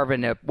Percy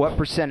Harvin, what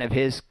percent of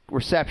his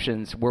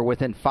receptions were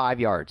within 5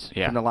 yards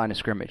from the line of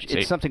scrimmage.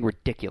 It's something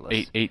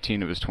ridiculous.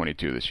 18 of his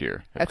 22 this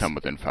year have come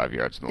within 5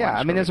 yards of the line of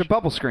scrimmage. I mean, those are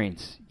bubble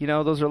screens.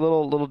 Those are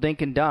little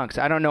dink and dunks.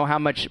 I don't know how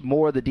much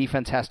more the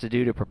defense has to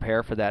do to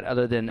prepare for that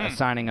other than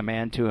assigning a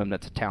man to him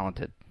that's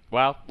talented.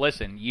 Well,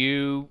 listen,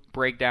 you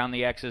break down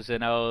the X's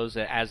and O's,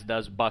 as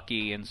does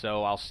Bucky, and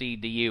so I'll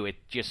cede to you. It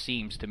just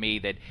seems to me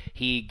that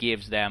he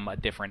gives them a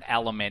different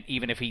element.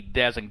 Even if he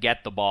doesn't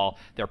get the ball,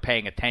 they're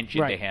paying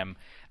attention to him.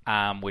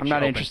 Which I'm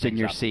not interested in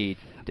your seed.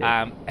 The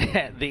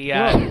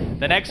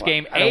next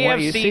game,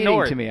 AFC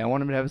North. To me, I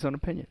want him to have his own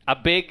opinion. A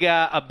big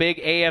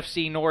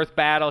AFC North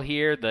battle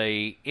here.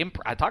 I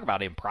talk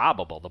about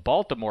improbable. The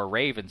Baltimore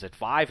Ravens at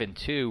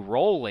 5-2,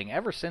 rolling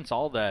ever since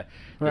all the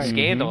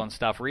scandal and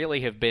stuff.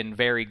 Really have been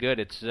very good.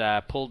 It's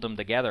pulled them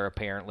together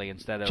apparently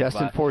instead of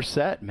Justin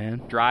Forsett,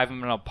 man, driving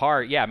them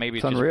apart. Yeah, maybe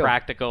it's just unreal.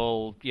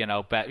 Practical.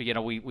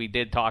 We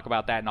did talk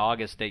about that in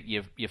August. That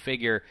you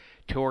figure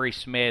Torrey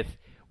Smith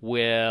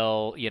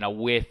will,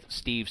 with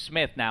Steve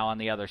Smith now on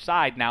the other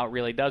side, now it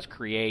really does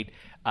create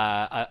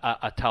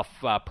a tough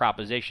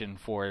proposition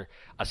for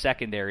a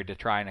secondary to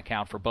try and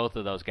account for both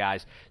of those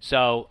guys.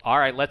 So, all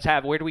right,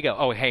 where do we go?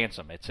 Oh,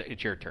 Handsome,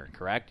 it's your turn,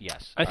 correct?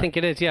 Yes. I think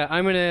it is. Yeah,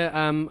 I'm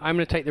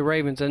gonna take the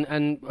Ravens,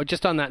 and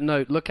just on that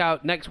note, look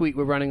out next week.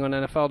 We're running on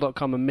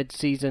NFL.com a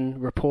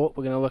mid-season report.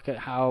 We're going to look at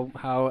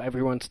how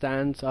everyone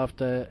stands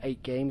after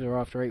 8 games or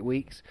after 8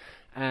 weeks.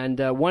 And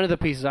one of the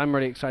pieces I'm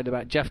really excited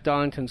about, Jeff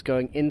Darlington's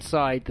going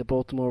inside the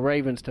Baltimore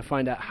Ravens to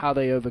find out how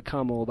they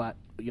overcome all that,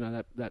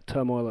 that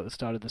turmoil at the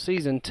start of the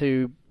season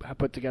to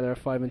put together a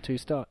 5-2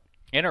 start.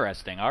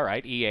 Interesting. All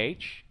right,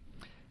 EH.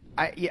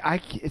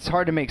 It's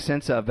hard to make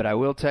sense of, but I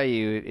will tell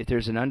you, if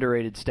there's an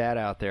underrated stat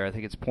out there, I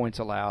think it's points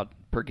allowed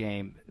per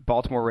game.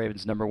 Baltimore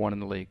Ravens #1 in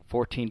the league,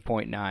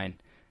 14.9.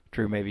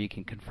 Drew, maybe you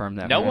can confirm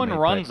that. No one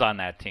runs on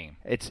that team.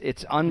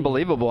 It's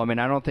unbelievable. I mean,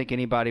 I don't think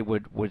anybody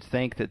would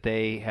think that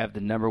they have the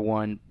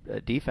 #1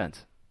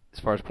 defense as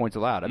far as points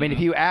allowed. I mean, if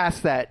you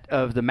ask that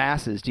of the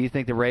masses, do you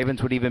think the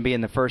Ravens would even be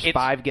in the first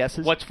 5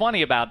 guesses? What's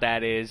funny about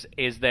that is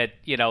that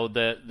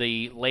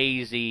the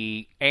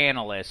lazy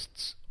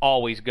analysts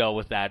always go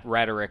with that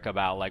rhetoric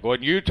about, like,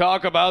 when you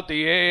talk about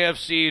the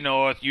AFC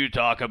North, you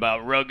talk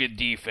about rugged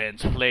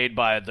defense played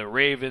by the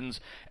Ravens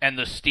and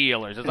the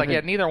Steelers. It's like,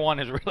 neither one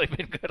has really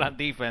been good on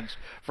defense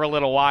for a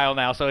little while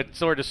now, so it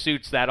sort of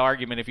suits that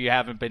argument if you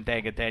haven't been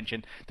paying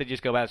attention to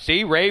just go back.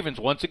 See, Ravens,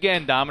 once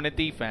again, dominant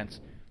defense.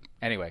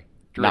 Anyway,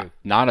 Drew.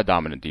 Not a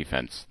dominant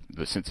defense,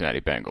 the Cincinnati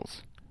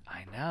Bengals.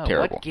 I know.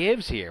 Terrible. What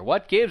gives here?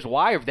 What gives?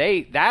 Why have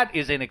they? That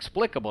is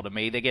inexplicable to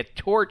me. They get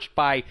torched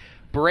by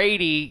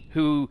Brady,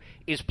 who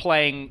is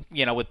playing,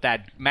 with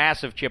that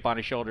massive chip on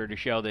his shoulder to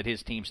show that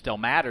his team still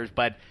matters.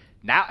 But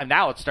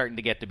now it's starting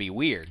to get to be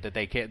weird that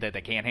they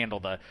can't handle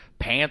the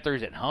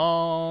Panthers at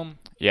home.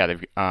 Yeah,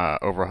 they've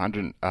over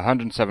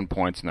 107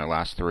 points in their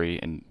last 3,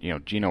 and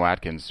Geno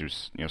Atkins,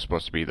 who's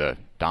supposed to be the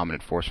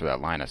dominant force for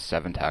that line, has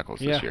 7 tackles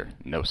this year,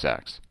 no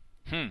sacks.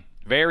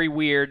 Very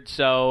weird.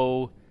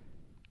 So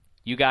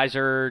you guys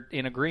are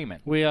in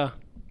agreement. We are.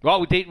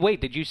 Well,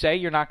 did you say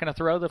you're not going to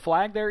throw the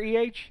flag there,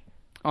 EH?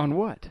 On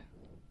what?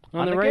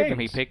 On the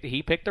Ravens.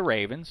 He picked the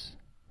Ravens.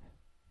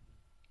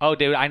 Oh,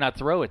 did I not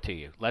throw it to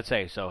you? Let's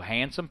say so.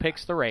 Handsome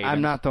picks the Ravens.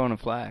 I'm not throwing a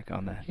flag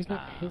on that. He's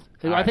not.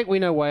 I think we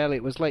know why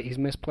Elliott was late. He's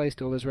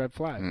misplaced all his red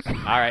flags. All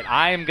right,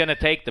 I am going to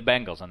take the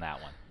Bengals on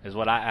that one. Is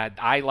what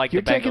I like.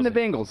 You're the Bengals. taking the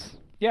Bengals.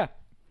 Yeah,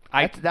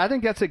 I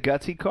think that's a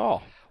gutsy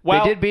call.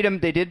 Well, they did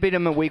beat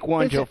him in Week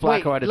 1. Joe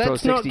Flacco had to throw 62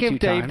 times. Let's not give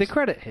Dave the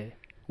credit here.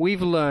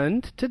 We've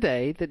learned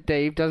today that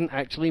Dave doesn't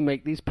actually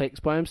make these picks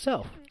by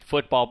himself.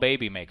 Football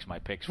Baby makes my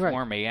picks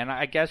for me, and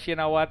I guess you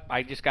know what?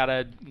 I just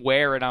gotta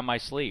wear it on my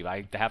sleeve.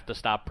 I have to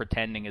stop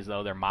pretending as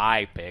though they're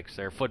my picks.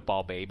 They're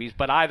Football Babies.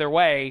 But either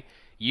way,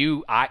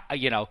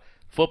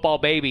 Football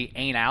Baby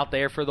ain't out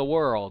there for the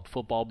world.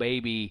 Football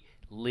Baby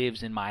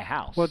lives in my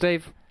house. Well,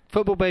 Dave,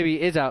 Football Baby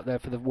is out there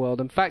for the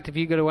world. In fact, if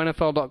you go to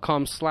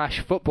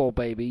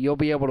NFL.com/footballbaby, you'll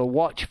be able to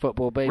watch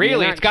Football Baby.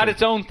 Really? It's got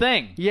its own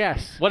thing?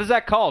 Yes. What is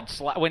that called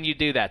when you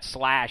do that?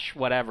 /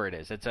 whatever it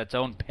is. It's its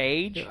own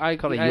page? I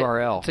call it a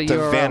URL. It's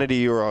a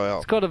vanity URL.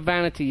 It's called a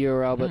vanity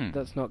URL, but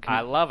that's not... I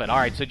love it. All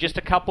right, so just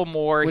a couple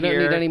more here. We don't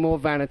need any more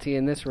vanity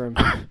in this room.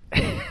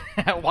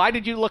 Why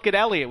did you look at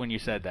Elliott when you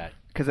said that?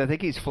 because I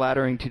think he's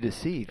flattering to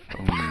deceive. All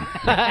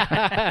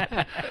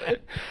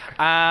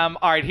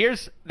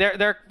right, there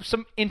are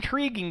some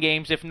intriguing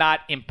games, if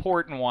not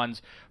important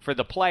ones, for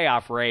the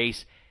playoff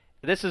race.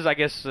 This is, I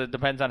guess,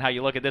 depends on how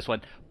you look at this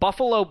one.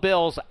 Buffalo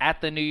Bills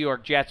at the New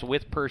York Jets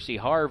with Percy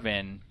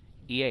Harvin.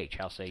 EH,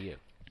 how say you?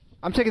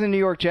 I'm taking the New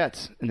York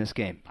Jets in this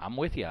game. I'm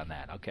with you on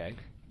that. Okay.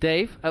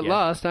 Dave, at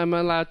last, I'm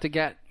allowed to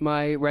get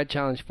my red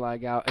challenge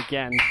flag out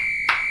again.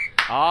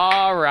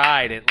 All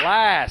right, at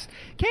last.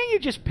 Can't you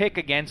just pick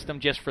against them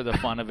just for the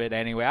fun of it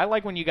anyway? I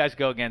like when you guys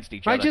go against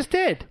each other. I just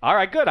did. All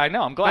right, good. I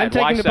know. I'm glad. I'm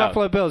taking the so?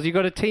 Buffalo Bills. You've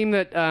got a team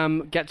that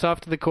gets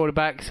after the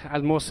quarterbacks,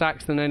 has more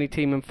sacks than any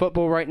team in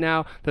football right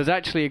now. There's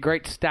actually a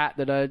great stat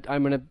that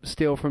I'm going to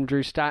steal from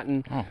Drew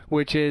Statton,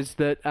 which is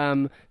that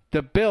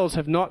the Bills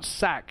have not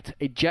sacked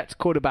a Jets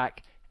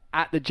quarterback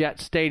at the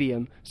Jets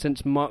Stadium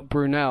since Mark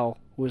Brunell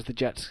was the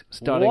Jets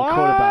starting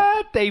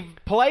quarterback. They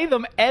play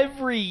them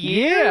every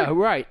year? Yeah,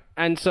 right.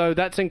 And so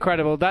that's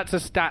incredible. That's a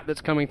stat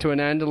that's coming to an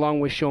end,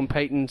 along with Sean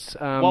Payton's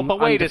but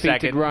wait a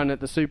second. run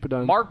at the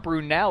Superdome. Mark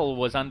Brunell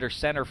was under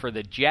center for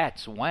the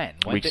Jets when?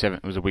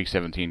 It was a Week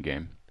 17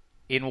 game.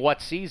 In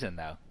what season,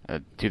 though?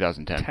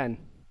 2010.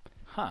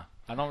 Huh.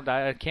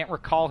 I can't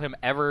recall him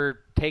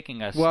ever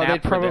taking a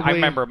snap. I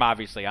remember him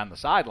obviously on the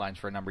sidelines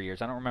for a number of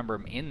years. I don't remember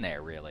him in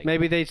there really.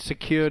 Maybe they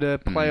secured a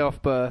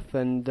playoff berth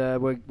and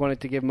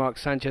wanted to give Mark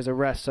Sanchez a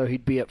rest so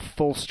he'd be at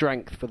full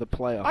strength for the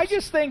playoffs. I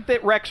just think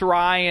that Rex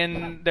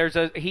Ryan,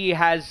 he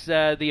has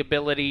shown the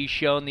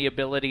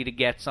ability to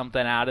get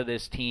something out of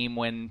this team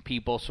when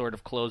people sort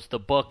of close the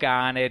book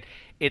on it.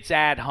 It's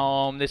at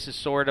home. This is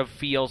sort of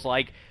feels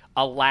like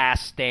a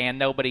last stand.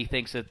 Nobody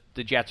thinks that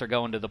the Jets are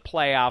going to the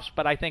playoffs,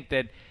 but I think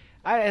that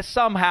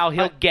somehow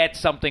he'll get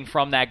something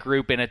from that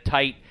group in a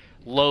tight,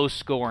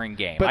 low-scoring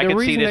game. But I can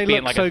see this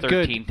being like so a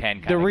 13-10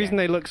 kind of The reason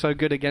game. they look so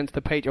good against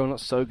the Patriots, well, not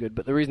so good,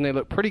 but the reason they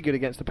look pretty good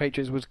against the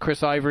Patriots was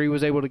Chris Ivory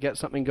was able to get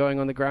something going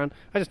on the ground.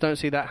 I just don't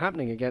see that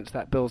happening against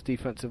that Bills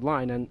defensive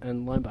line and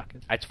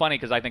linebackers. It's funny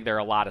because I think there are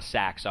a lot of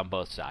sacks on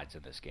both sides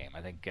in this game.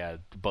 I think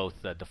both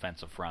the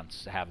defensive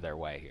fronts have their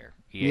way here.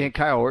 You think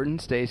Kyle Orton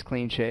stays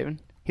clean-shaven?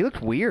 He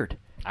looked weird.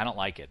 I don't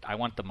like it. I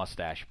want the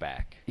mustache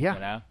back.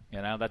 Yeah.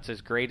 You know, that's his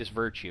greatest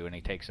virtue, and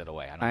he takes it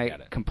away. I don't get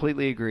it. I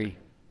completely agree.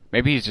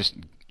 Maybe he's just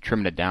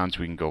trimming it down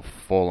so we can go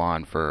full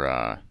on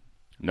for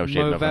No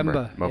Shave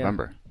November.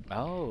 Yeah.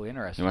 Oh,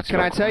 interesting.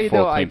 Can I tell you,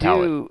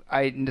 though,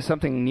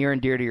 something near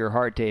and dear to your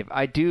heart, Dave,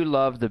 I do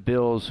love the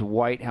Bills'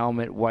 white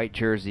helmet, white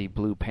jersey,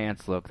 blue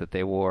pants look that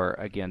they wore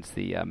against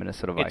the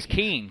Minnesota Vikings. It's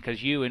keen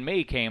because you and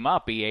me came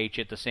up, EH,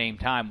 at the same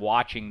time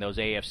watching those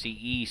AFC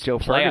East Joe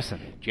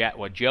Ferguson.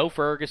 Joe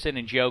Ferguson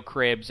and Joe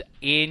Cribbs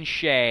in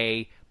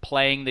Shea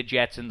playing the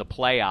Jets in the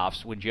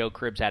playoffs when Joe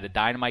Cribbs had a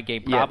dynamite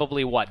game.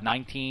 Probably,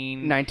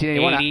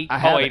 1981?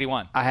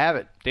 81. I have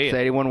it. It's the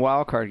 81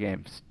 wild card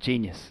game. It's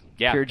genius.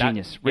 Yeah, pure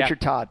genius. Richard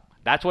Todd.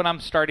 That's when I'm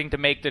starting to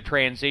make the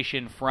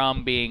transition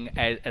from being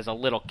as a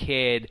little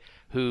kid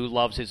who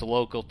loves his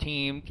local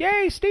team,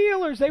 yay,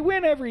 Steelers, they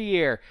win every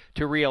year,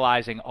 to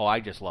realizing,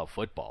 I just love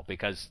football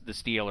because the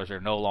Steelers are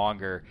no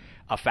longer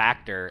a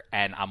factor,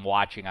 and I'm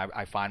watching.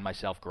 I find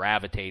myself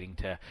gravitating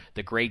to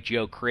the great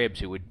Joe Cribbs,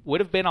 who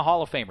would have been a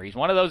Hall of Famer. He's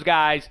one of those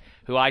guys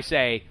who I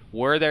say,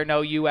 were there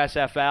no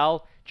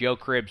USFL, Joe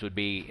Cribbs would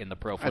be in the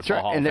Pro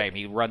Football Hall of Fame.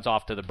 He runs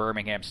off to the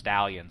Birmingham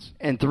Stallions.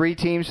 And 3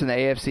 teams from the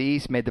AFC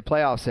East made the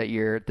playoffs that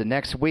year. The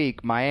next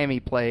week, Miami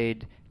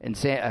played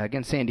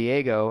against San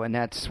Diego, and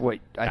that's what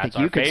I think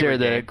you consider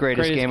the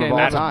greatest game of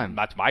all time.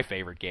 That's my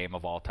favorite game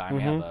of all time.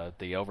 Mm-hmm. Yeah,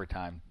 the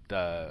overtime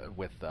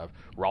with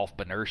Rolf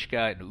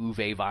Benerschka and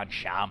Uwe von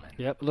Schaman.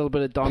 Yep, a little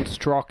bit of Don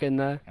Strock in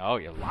there. Oh,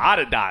 yeah, a lot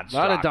of Don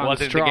Strock.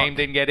 The game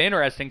didn't get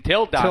interesting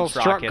till Don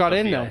Strock got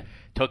in field. there.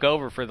 Took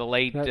over for the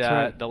late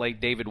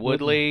David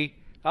Woodley.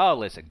 Oh,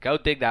 listen, go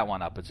dig that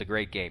one up. It's a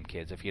great game,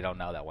 kids, if you don't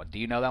know that one. Do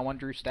you know that one,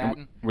 Drew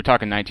Statton? We're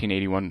talking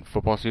 1981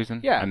 football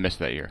season? Yeah. I missed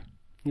that year.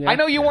 Yeah. I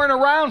know you weren't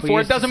around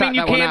for it. Doesn't mean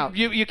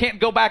you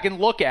can't go back and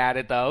look at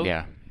it, though.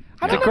 Yeah.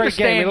 It's a great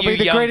game. It'll be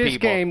the greatest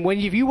game.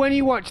 When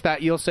you watch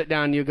that, you'll sit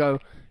down and you'll go,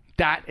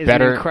 that is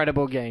an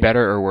incredible game.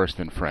 Better or worse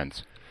than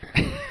Friends?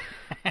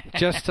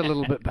 Just a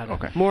little bit better.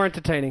 Okay. More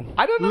entertaining.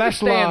 I don't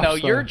Less understand,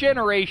 laughs, though. Your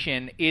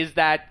generation is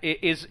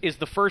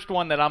the first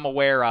one that I'm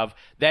aware of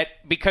that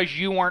because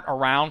you weren't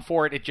around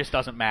for it, it just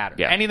doesn't matter.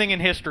 Yeah. Anything in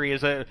history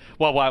is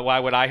why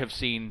would I have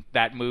seen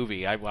that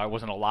movie? I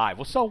wasn't alive.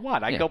 Well, so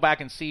what? I go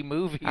back and see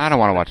movies. I don't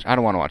want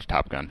to watch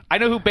Top Gun. I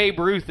know who Babe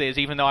Ruth is,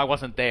 even though I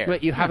wasn't there.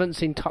 But you haven't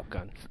seen Top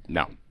Gun?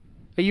 No.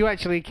 Are you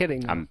actually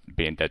kidding? I'm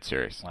being dead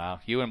serious. Wow.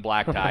 You and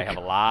Black Tie have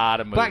a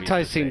lot of movies. Black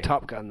Tie's seen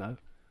Top Gun, though.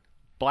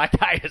 Black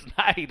Tie is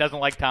not. He doesn't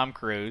like Tom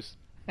Cruise.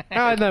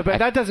 No, but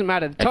that doesn't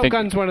matter. Top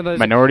Gun's one of those.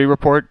 Minority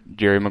Report,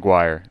 Jerry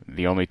Maguire,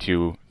 the only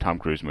 2 Tom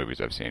Cruise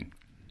movies I've seen.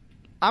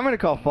 I'm going to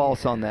call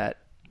false on that.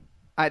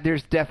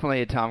 There's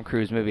definitely a Tom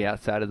Cruise movie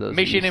outside of those.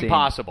 Mission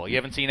Impossible. You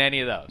haven't seen any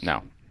of those?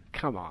 No.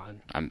 Come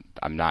on.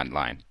 I'm not in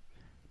line.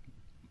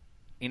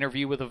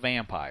 Interview with a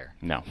Vampire.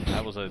 No.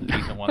 That was a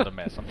decent one to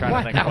miss. I'm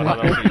trying to think of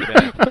what else he's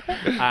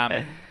been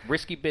in.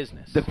 Risky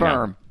Business. The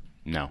Firm.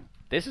 No.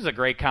 This is a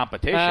great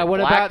competition. What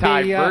Black about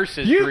Tie the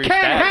versus You Drew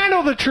Can't Stagg.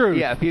 Handle the Truth?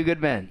 Yeah, A Few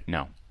Good Men.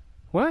 No.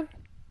 What?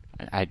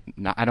 I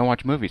don't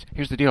watch movies.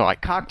 Here's the deal.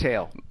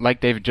 Cocktail.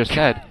 Like David just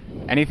said,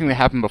 anything that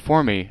happened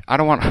before me, I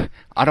don't want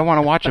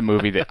to watch a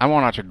movie that I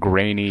want to watch a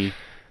grainy.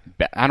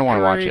 I don't want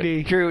to watch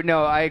it. True.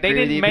 No, I agree. They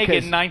with didn't you make it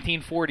because, in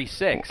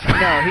 1946.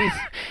 No,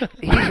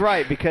 he's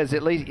right because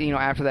at least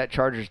after that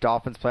Chargers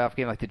Dolphins playoff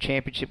game, like the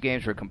championship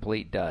games were a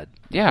complete dud.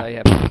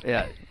 Yeah.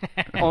 Yeah.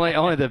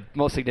 only the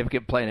most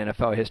significant play in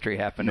NFL history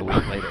happened a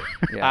week later.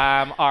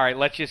 Yeah. All right,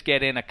 let's just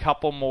get in a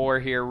couple more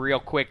here real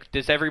quick.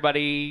 Does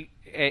everybody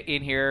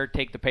in here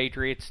take the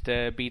Patriots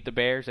to beat the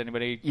Bears?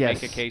 Anybody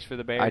make a case for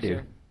the Bears? I do.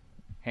 Here?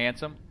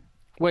 Handsome?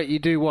 Wait, you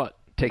do what?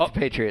 Take the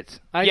Patriots.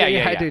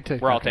 I do too.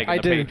 We're all taking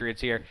the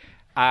Patriots here.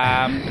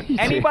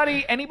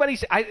 Anybody?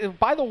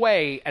 By the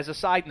way, as a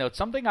side note,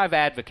 something I've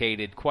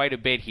advocated quite a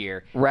bit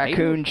here: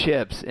 raccoon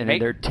chips, and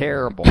they're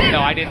terrible.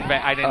 No, I didn't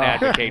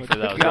advocate for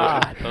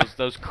those.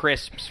 Those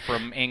crisps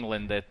from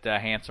England that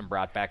Handsome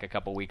brought back a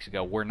couple weeks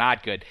ago were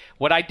not good.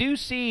 What I do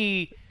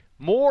see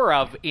more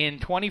of in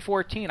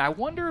 2014, I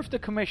wonder if the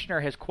commissioner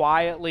has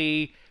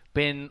quietly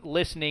been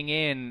listening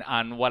in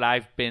on what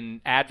I've been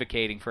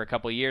advocating for a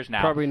couple of years now.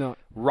 Probably not.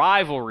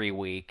 Rivalry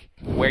week,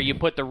 where you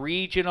put the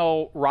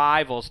regional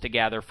rivals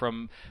together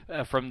from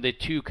the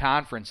two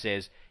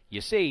conferences.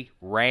 You see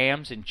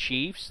Rams and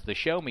Chiefs, the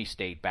Show Me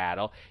State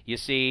battle. You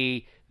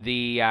see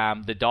the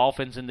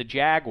Dolphins and the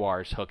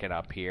Jaguars hooking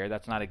up here.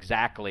 That's not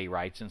exactly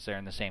right since they're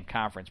in the same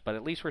conference, but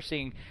at least we're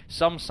seeing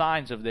some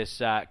signs of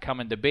this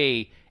coming to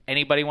be.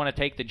 Anybody want to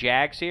take the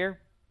Jags here?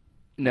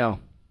 No.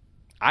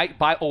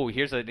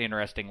 Here's an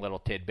interesting little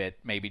tidbit,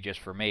 maybe just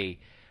for me.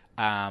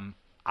 I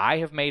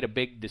have made a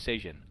big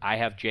decision. I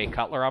have Jay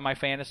Cutler on my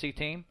fantasy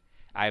team.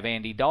 I have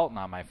Andy Dalton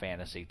on my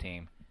fantasy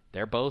team.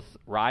 They're both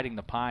riding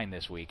the pine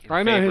this week in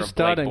favor of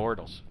starting. Blake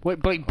Bortles.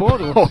 Wait, Blake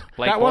Bortles?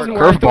 That wasn't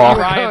curveball.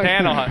 Ryan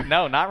Tannehill.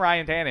 No, not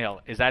Ryan Tannehill.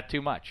 Is that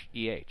too much?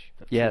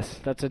 Yes.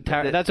 That's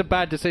a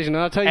bad decision,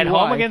 and I'll tell you At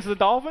why. home against the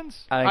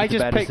Dolphins? I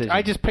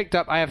just picked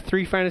up. I have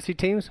 3 fantasy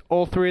teams.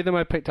 All 3 of them,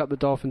 I picked up the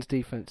Dolphins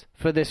defense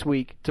for this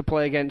week to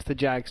play against the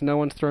Jags. No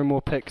one's thrown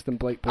more picks than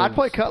Blake Bortles. I'd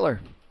play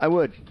Cutler. I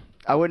would.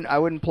 I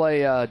wouldn't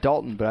play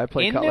Dalton, but I'd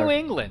play Cutler. In New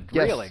England,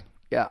 yes. really?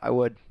 Yeah, I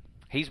would.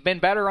 He's been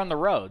better on the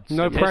road.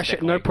 No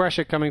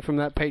pressure coming from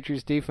that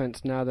Patriots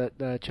defense now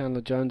that Chandler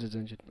Jones is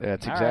injured.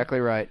 That's exactly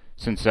right.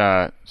 Since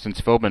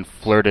Philbin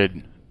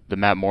flirted the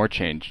Matt Moore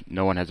change,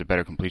 no one has a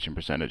better completion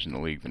percentage in the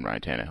league than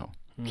Ryan Tannehill.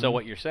 Mm-hmm. So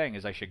what you're saying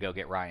is I should go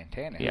get Ryan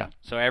Tannehill. Yeah.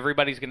 So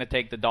everybody's going to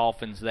take the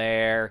Dolphins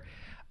there.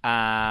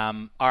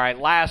 All right,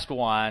 last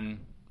one.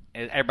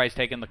 Everybody's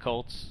taking the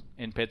Colts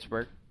in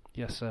Pittsburgh.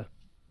 Yes, sir.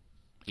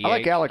 I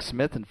like Alex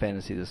Smith in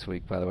fantasy this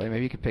week, by the way.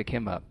 Maybe you could pick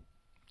him up.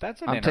 That's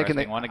an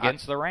interesting one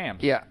against the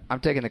Rams. Yeah, I'm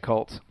taking the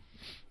Colts.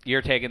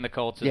 You're taking the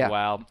Colts as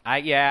well.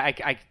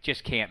 I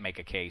just can't make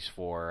a case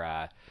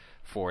for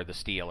the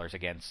Steelers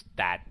against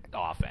that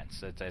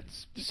offense. It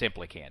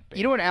simply can't be.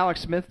 You know what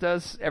Alex Smith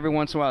does every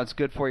once in a while? It's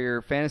good for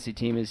your fantasy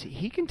team. Is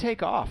he can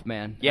take off,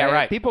 man. Yeah,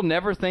 right. People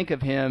never think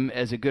of him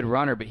as a good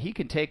runner, but he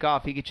can take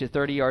off. He gets you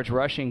 30 yards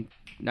rushing.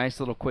 Nice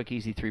little quick,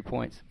 easy 3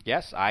 points.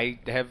 Yes, I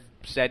have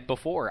said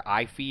before,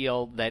 I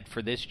feel that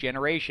for this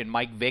generation,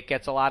 Mike Vick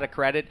gets a lot of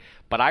credit,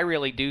 but I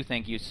really do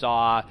think you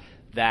saw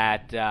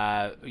that,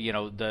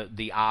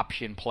 the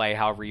option play,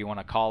 however you want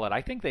to call it.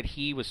 I think that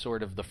he was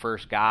sort of the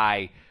first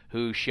guy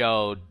who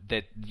showed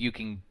that you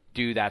can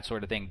do that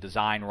sort of thing,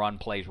 design run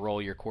plays, roll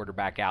your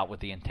quarterback out with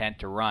the intent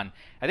to run.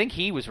 I think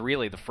he was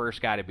really the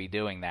first guy to be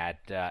doing that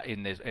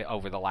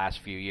over the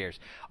last few years.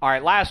 All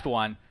right, last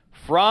one.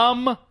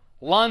 From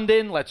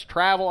London, let's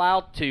travel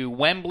out to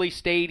Wembley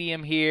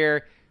Stadium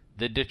here.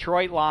 The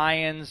Detroit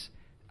Lions,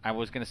 I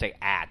was going to say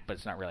but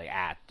it's not really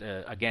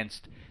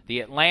against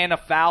the Atlanta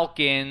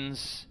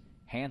Falcons.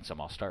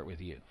 Handsome, I'll start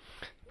with you.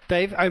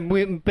 Dave,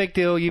 big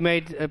deal you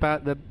made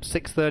about the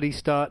 6:30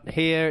 start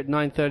here at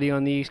 9:30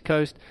 on the East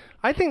Coast.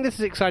 I think this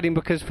is exciting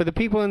because for the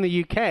people in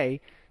the UK,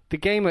 the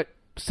game at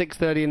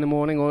 6:30 in the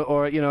morning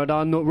or at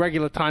our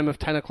regular time of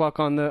 10 o'clock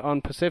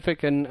on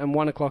Pacific and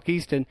 1 o'clock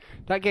Eastern,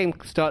 that game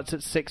starts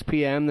at 6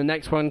 p.m. The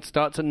next one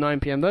starts at 9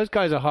 p.m. Those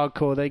guys are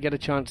hardcore. They get a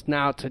chance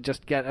now to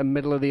just get a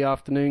middle of the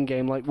afternoon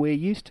game like we're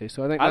used to.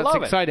 So I think that's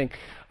exciting.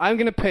 I'm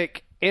going to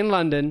pick in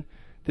London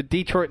the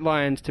Detroit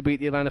Lions to beat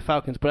the Atlanta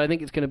Falcons, but I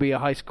think it's going to be a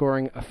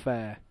high-scoring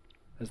affair,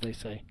 as they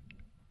say.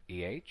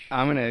 EH?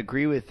 I'm going to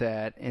agree with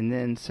that and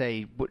then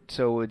say,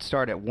 so it would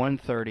start at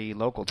 1:30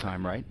 local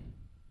time, right?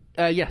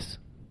 Yes.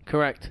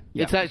 Correct.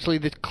 Yeah. It's actually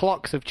the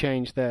clocks have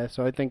changed there,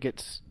 so I think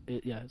it's.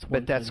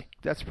 But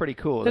that's pretty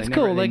cool. That's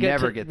cool. They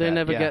never get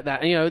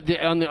that.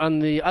 And, on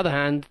the other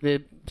hand,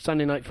 the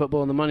Sunday night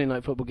football and the Monday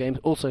night football games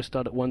also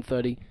start at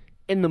 1:30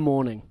 in the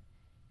morning.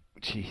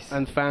 Jeez.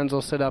 And fans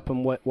will sit up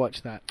and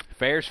watch that.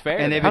 Fair's fair.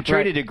 And they've been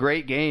treated to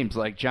great games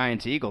like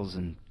Giants Eagles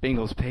and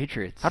Bengals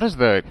Patriots. How does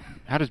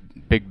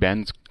Big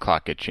Ben's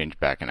clock get changed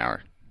back an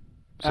hour?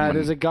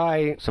 There's a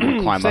guy,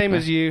 same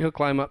as you, who'll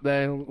climb up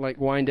there, like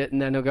wind it,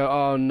 and then he'll go,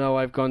 oh no,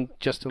 I've gone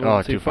just a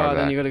little too far.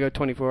 Then you got to go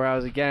 24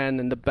 hours again,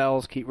 and the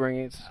bells keep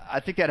ringing. I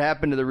think that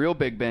happened to the real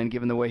Big Ben,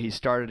 given the way he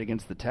started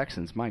against the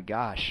Texans. My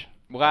gosh.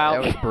 Wow.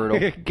 That was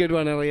brutal. Good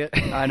one, Elliot.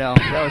 I know.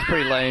 That was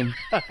pretty lame.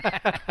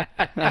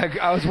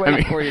 I was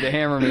waiting for you to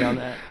hammer me on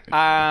that.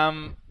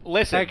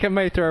 Listen. I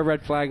may throw a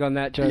red flag on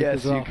that joke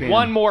as well. You can.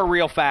 One more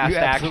real fast, you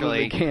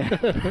actually. Can.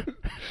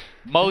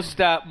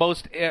 The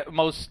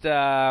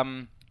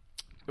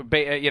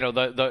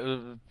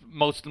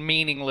most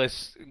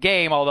meaningless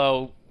game,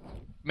 although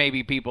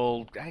maybe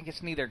people, I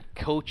guess neither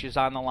coach is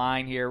on the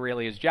line here,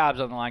 really. His job's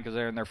on the line because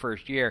they're in their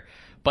first year.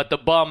 But the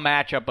bum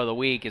matchup of the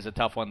week is a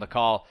tough one to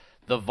call.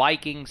 The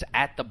Vikings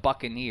at the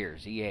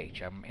Buccaneers.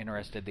 EH, I'm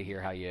interested to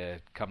hear how you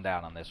come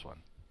down on this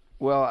one.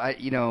 Well,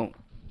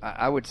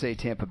 I would say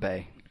Tampa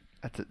Bay.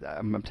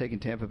 I'm taking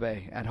Tampa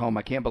Bay at home.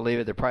 I can't believe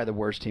it. They're probably the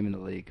worst team in the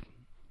league.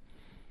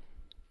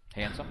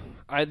 Handsome?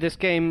 This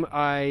game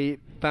I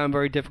found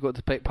very difficult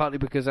to pick, partly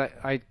because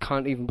I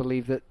can't even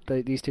believe that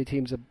these two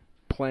teams are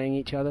playing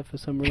each other for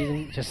some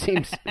reason. It just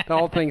seems the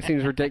whole thing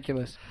seems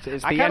ridiculous.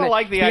 I kind of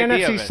like the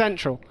idea NFC of it.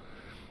 Central.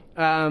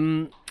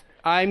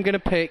 I'm gonna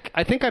pick.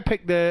 I think I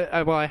picked the.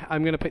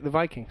 I'm gonna pick the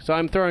Vikings. So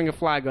I'm throwing a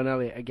flag on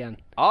Elliot again.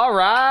 All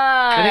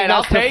right,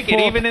 I'll take it.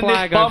 Even in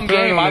this bum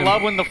game, I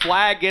love when the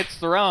flag gets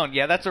thrown.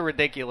 Yeah, that's a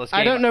ridiculous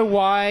game. I don't know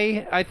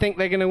why I think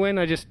they're gonna win.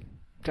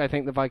 I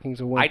think the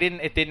Vikings will win.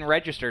 It didn't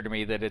register to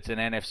me that it's an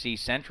NFC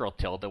Central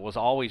tilt. It was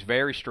always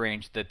very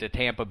strange that the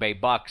Tampa Bay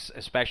Bucks,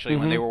 especially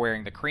when they were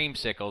wearing the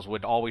creamsicles,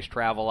 would always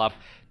travel up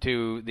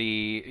to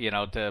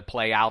to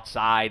play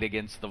outside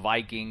against the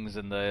Vikings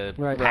and the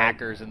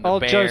Packers and the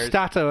Bears. Joe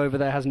Stato over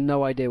there has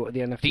no idea what the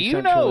NFC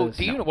Central is.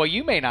 Do you know? Well,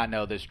 you may not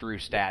know this, Drew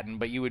Statton,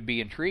 but you would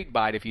be intrigued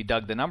by it if you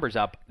dug the numbers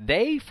up.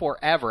 They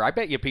forever, I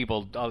bet you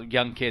people,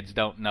 young kids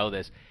don't know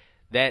this,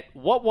 that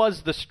what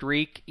was the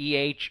streak,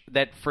 EH,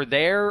 that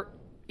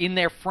in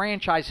their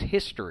franchise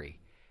history,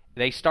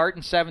 they start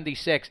in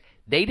 76,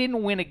 they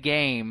didn't win a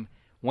game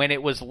when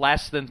it was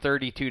less than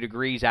 32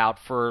 degrees out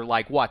for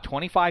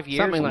 25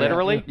 years? Something like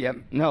literally? That, Yep.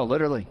 No,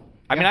 literally.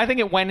 I mean, I think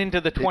it went into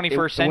the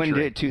 21st century. It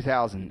went into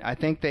 2000. I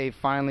think they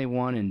finally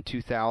won in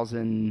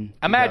 2000.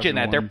 Imagine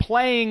that. They're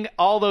playing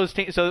all those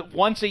teams. So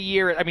once a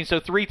year, so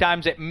 3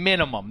 times at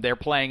minimum, they're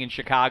playing in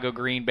Chicago,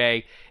 Green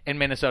Bay, and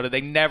Minnesota. They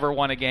never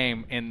won a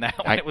game in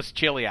that when it was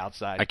chilly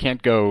outside. I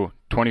can't go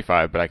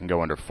 25, but I can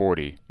go under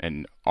 40.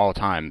 And all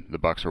time, the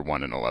Bucks are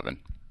 1-11.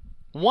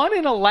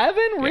 1-11?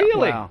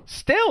 Really? Wow.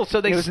 Still? So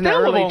they it was still in the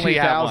early only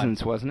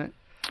 2000s, wasn't it?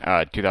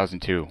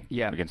 2002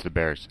 against the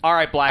Bears. All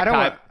right, Black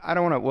Tie. I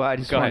don't want to. Well, I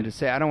just wanted to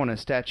say I don't want to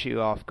stat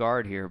you off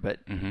guard here, but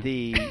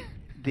the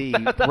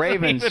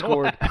Ravens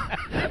scored.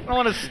 I don't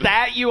want to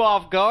stat you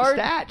off guard.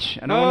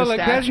 Statch. I don't want to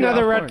stat there's you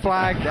another off red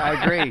guard. flag.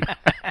 I agree.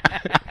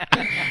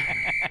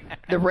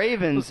 The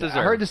Ravens. I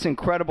heard this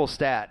incredible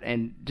stat,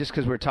 and just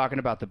because we're talking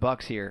about the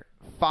Bucks here,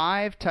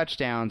 5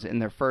 touchdowns in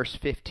their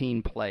first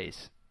 15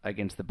 plays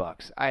against the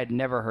Bucks. I had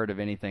never heard of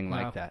anything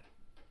like that.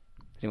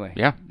 Anyway,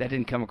 that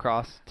didn't come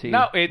across to you.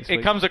 No,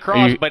 it comes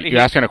across, but you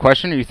asking a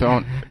question? Or you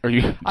throwing? Or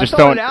you just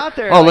throwing it out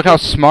there? Oh, look how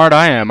smart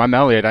I am! I'm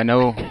Elliot. I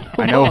know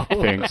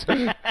things.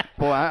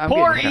 Boy,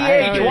 Poor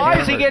EH. Why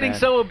is he getting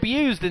so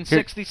abused in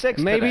 66?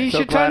 Maybe today? he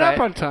should turn up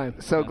on time.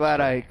 So glad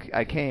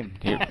I came.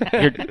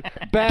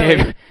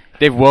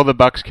 Dave, will the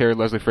Bucks carry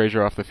Leslie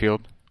Frazier off the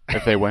field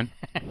if they win?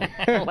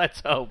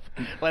 Let's hope,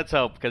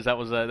 because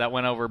that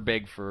went over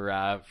big for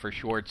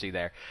Schwartzy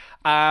there.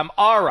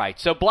 All right,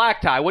 so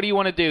Black Tie, what do you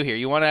want to do here?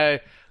 You want to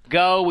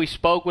go? We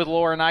spoke with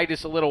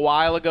Laurinaitis a little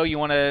while ago. You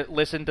want to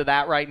listen to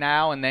that right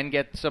now and then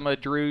get some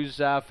of Drew's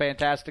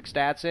fantastic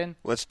stats in?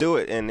 Let's do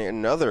it. And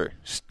another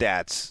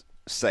stats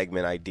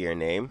segment I dare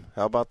name.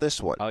 How about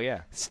this one? Oh,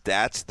 yeah.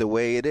 Stats the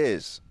way it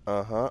is.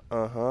 I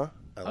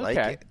like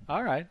it.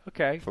 All right,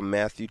 okay. From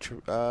Matthew,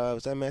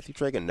 was that Matthew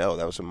Tragan? No,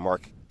 that was from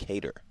Mark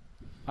Cater.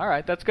 All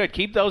right, that's good.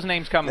 Keep those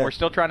names coming. We're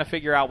still trying to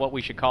figure out what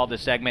we should call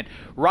this segment.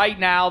 Right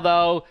now,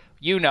 though,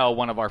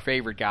 one of our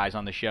favorite guys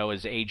on the show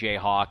is A.J.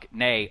 Hawk,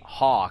 nay,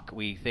 Hawk.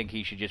 We think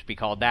he should just be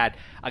called that.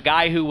 A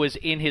guy who was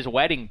in his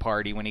wedding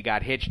party when he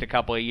got hitched a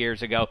couple of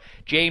years ago.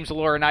 James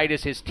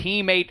Laurinaitis, his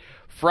teammate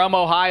from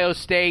Ohio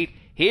State.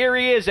 Here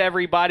he is,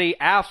 everybody,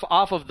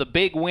 off of the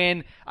big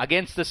win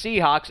against the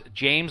Seahawks,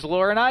 James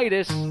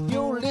Laurinaitis.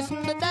 You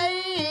listen to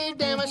Dave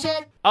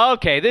Damashek.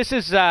 Okay,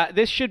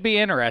 this should be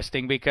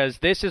interesting because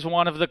this is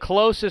one of the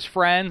closest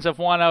friends of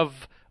one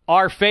of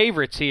our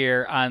favorites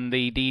here on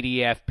the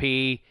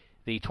DDFP,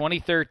 the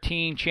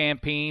 2013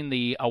 champion,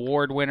 the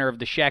award winner of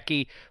the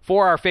Shecky,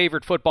 for our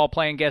favorite football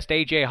playing guest,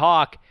 A.J.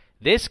 Hawk.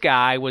 This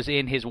guy was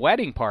in his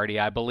wedding party,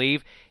 I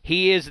believe.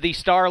 He is the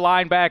star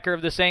linebacker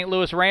of the St.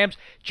 Louis Rams,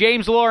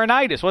 James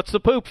Laurinaitis. What's the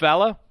poop,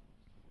 fella?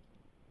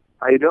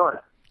 How you doing?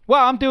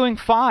 Well, I'm doing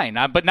fine,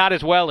 but not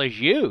as well as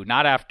you.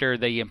 Not after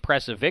the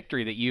impressive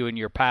victory that you and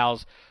your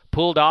pals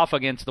pulled off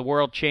against the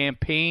world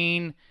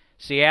champion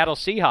Seattle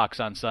Seahawks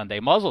on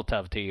Sunday. Muzzle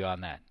tough to you on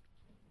that.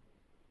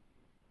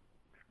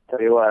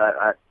 Tell you what,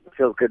 it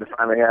feels good to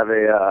finally have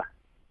a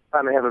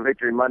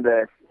victory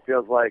Monday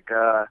feels like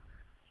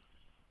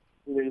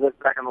you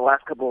look back on the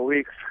last couple of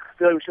weeks. I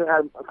feel like we should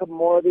have had a couple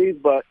more of these,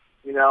 but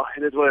it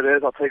is what it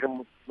is. I'll take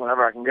them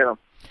whenever I can get them.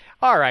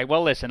 All right.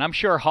 Well, listen, I'm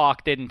sure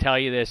Hawk didn't tell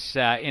you this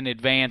in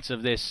advance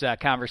of this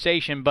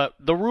conversation, but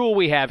the rule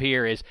we have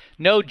here is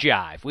no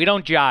jive. We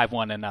don't jive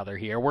one another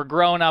here. We're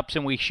grown-ups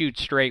and we shoot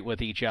straight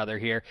with each other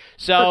here.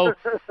 So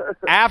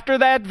after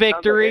that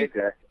victory,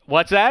 like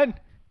what's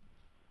that?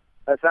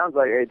 That sounds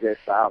like AJ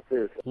style,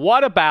 too.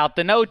 What about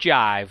the no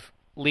jive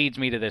leads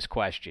me to this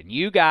question.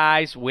 You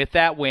guys, with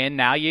that win,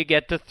 now you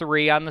get to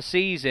 3 on the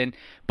season,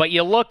 but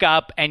you look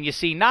up and you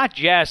see not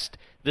just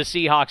the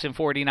Seahawks and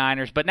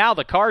 49ers, but now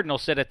the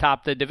Cardinals sit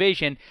atop the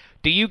division.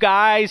 Do you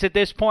guys at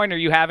this point, are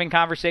you having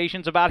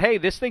conversations about, hey,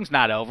 this thing's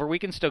not over, we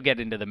can still get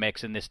into the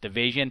mix in this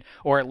division,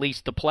 or at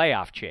least the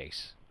playoff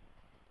chase?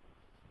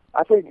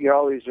 I think you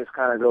always just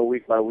kind of go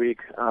week by week.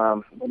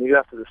 When you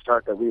get to the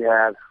start that we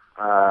had,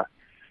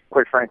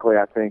 quite frankly,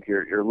 I think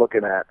you're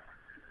looking at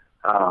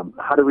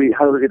how do we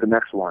get the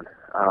next one?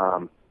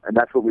 And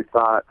that's what we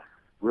thought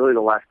really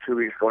the last 2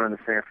 weeks going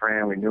into San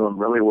Fran. We knew them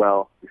really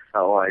well. We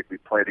felt like we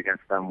played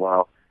against them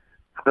well.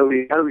 How do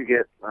we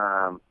get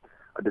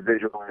a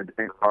division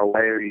win our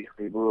way?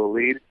 We blew a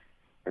lead.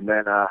 And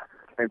then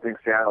same thing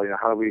Seattle,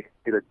 how do we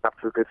get it up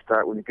to a good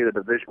start? When you get a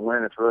division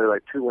win, it's really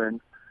like 2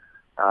 wins.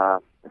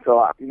 So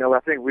I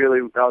think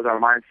really that was our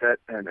mindset.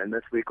 And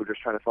this week we're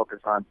just trying to focus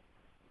on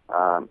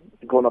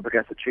going up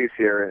against the Chiefs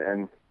here,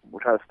 and we'll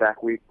try to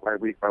stack week by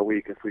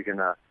week if we can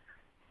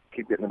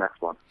keep getting the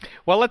next one.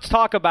 Well, let's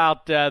talk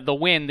about the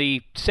win.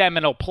 The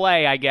seminal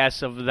play, I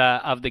guess, of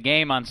the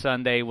game on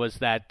Sunday was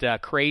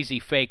that crazy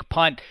fake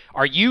punt.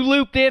 Are you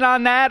looped in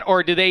on that,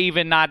 or do they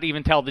not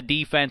even tell the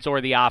defense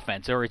or the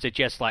offense, or is it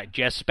just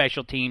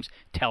special teams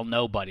tell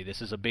nobody?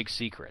 This is a big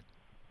secret.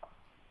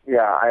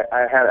 Yeah,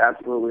 I had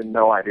absolutely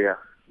no idea.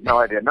 No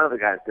idea. None of the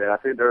guys did. I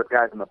think there were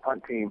guys on the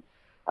punt team.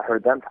 I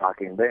heard them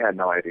talking. They had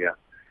no idea.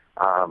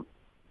 I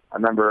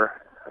remember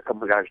a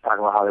couple of guys talking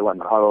about how they went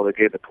in the huddle. They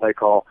gave the play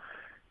call.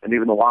 And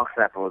even the long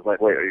snapper was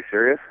like, wait, are you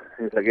serious?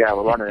 And he's like, yeah,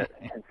 we're running it.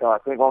 And so I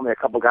think only a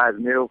couple guys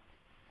knew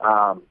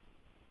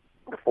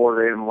before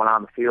they even went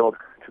on the field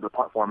to the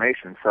punt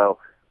formation. So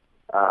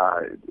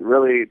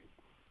really,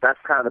 that's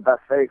kind of the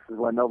best fakes is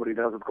when nobody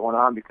knows what's going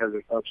on because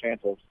there's no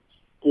chance of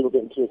people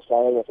getting too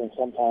excited. I think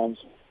sometimes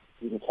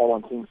you can tell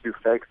when teams do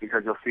fakes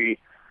because you'll see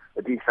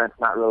the defense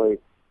not really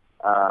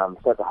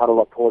start to huddle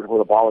up towards where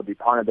the ball would be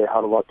punted. They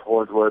huddle up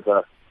towards where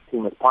the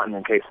team is punting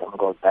in case something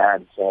goes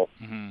bad. So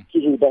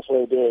usually the best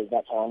way to do it is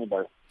not tell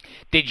anybody.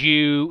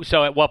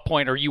 So at what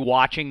point are you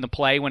watching the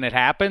play when it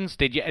happens?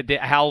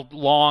 How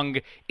long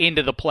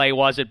into the play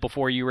was it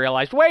before you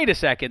realized, wait a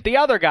second, the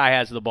other guy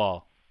has the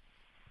ball?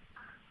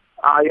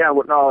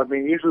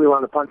 Usually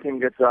when the punt team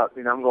gets up,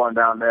 I'm going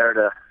down there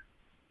to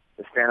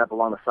stand up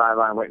along the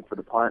sideline waiting for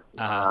the punt.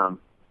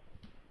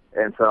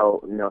 And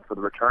so, for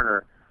the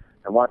returner,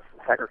 and once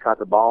Hecker caught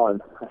the ball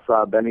and I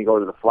saw Benny go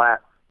to the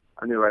flat,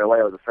 I knew right away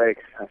it was a fake.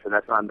 I said,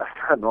 that's not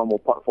normal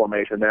punt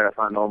formation there. That's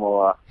not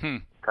normal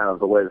kind of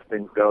the way the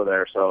things go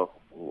there. So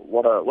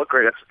what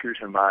great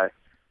execution by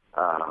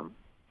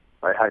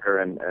Hecker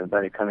and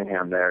Benny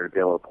Cunningham there to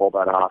be able to pull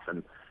that off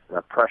in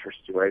a pressure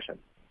situation.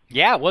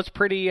 Yeah, it was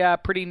pretty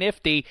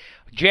nifty.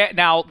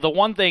 Now, the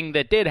one thing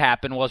that did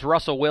happen was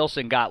Russell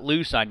Wilson got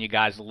loose on you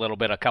guys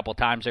a couple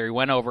times there. He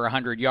went over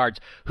 100 yards.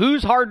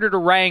 Who's harder to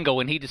wrangle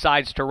when he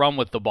decides to run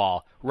with the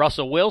ball,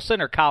 Russell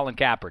Wilson or Colin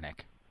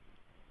Kaepernick?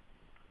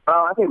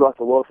 I think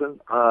Russell Wilson,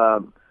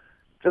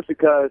 just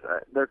because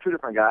they're two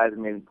different guys. I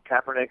mean,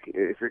 Kaepernick,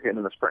 if you're getting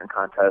in the sprinting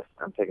contest,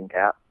 I'm taking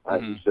Cap.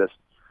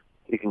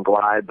 He can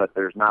glide, but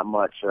there's not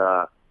much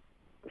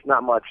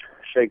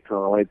shake to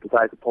him. When he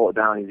decides to pull it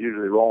down, he's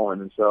usually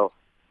rolling. And so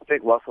I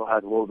think Russell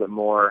has a little bit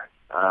more,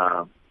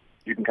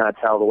 you can kind of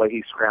tell the way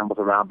he scrambles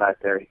around back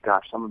there.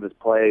 Gosh, some of his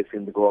plays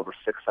seem to go over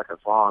 6 seconds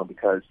long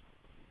because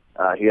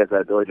he has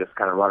that ability to just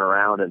kind of run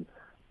around and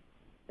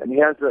he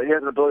has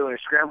an ability when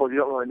he scrambles, you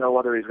don't really know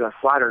whether he's going to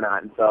slide or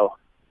not. And so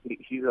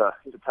he's a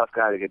tough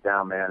guy to get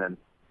down, man. And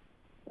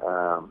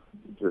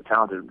he's a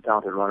talented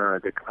runner and a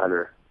good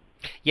competitor.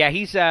 Yeah,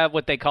 he's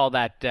what they call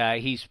that.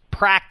 He's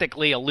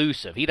practically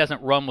elusive. He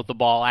doesn't run with the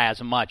ball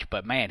as much,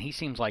 but man, he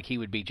seems like he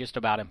would be just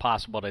about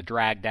impossible to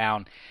drag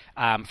down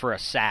for a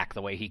sack.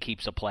 The way he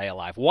keeps a play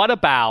alive. What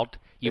about?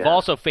 You've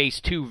also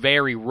faced 2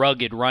 very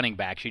rugged running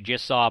backs. You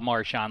just saw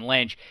Marshawn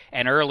Lynch,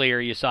 and earlier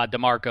you saw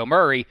DeMarco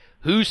Murray.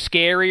 Who's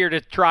scarier to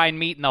try and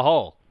meet in the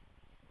hole?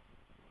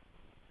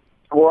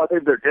 Well, I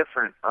think they're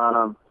different.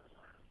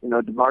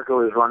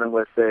 DeMarco is running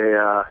with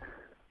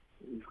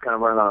he's kind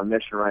of running on a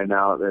mission right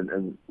now,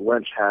 and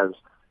Lynch has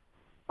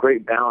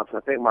great balance.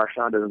 I think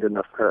Marshawn doesn't get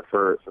enough credit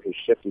for his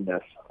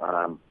shiftiness.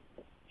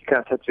 He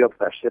kind of sets you up with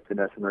that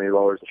shiftiness, and then he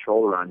lowers the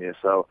shoulder on you.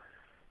 So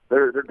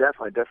they're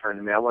definitely different.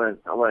 I mean, I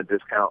want to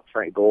discount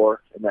Frank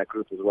Gore in that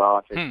group as well.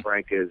 I think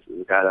Frank is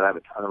a guy that I have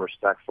a ton of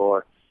respect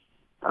for.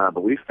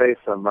 But we face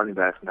some running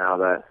backs now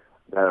that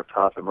are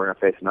tough, and we're going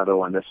to face another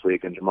one this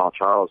week in Jamal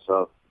Charles.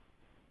 So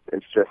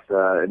it's just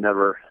it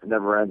never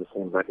ends. It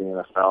seems like in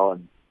the NFL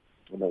and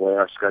the way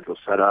our schedule's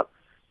set up.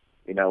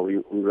 we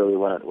really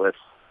went with,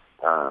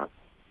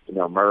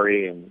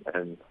 Murray,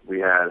 and we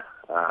had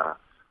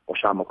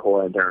LaShawn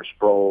McCoy and Darren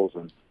Sproles,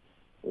 and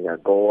we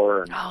got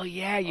Gore. And, oh,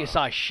 yeah, you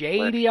saw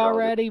Shady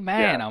already?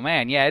 Man, yeah. Oh,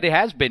 man. Yeah, it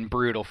has been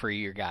brutal for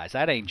you guys.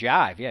 That ain't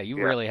jive. Yeah, you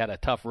really had a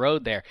tough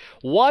road there.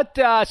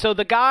 So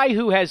the guy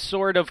who has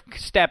sort of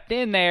stepped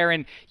in there,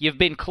 and you've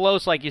been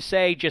close, like you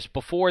say, just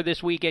before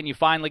this weekend, you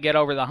finally get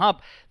over the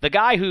hump. The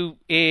guy who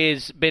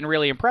is been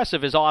really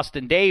impressive is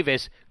Austin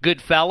Davis.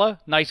 Good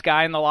fella, nice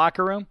guy in the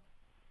locker room.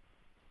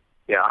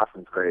 Yeah,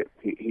 Austin's great.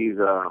 He's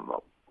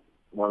one of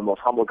the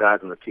most humble guys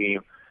on the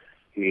team.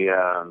 He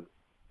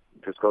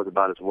just goes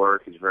about his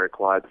work. He's very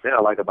quiet. The thing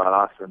I like about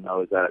Austin,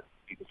 though, is that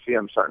you can see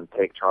him starting to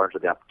take charge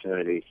of the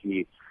opportunity.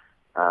 He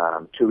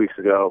 2 weeks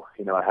ago,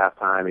 at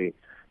halftime,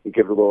 he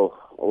gives a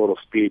little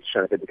speech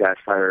trying to get the guys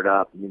fired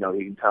up. He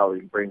can tell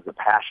he brings the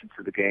passion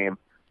to the game.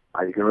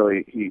 You can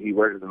really he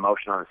wears his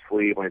emotion on his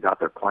sleeve when he's out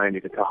there playing.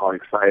 You can tell how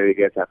excited he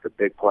gets after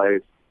big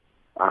plays.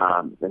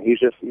 And he's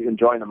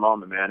enjoying the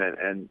moment, man,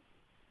 and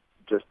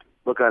just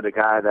looking at the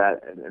guy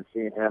and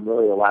seeing him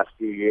really the last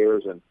few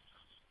years and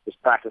his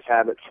practice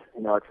habits,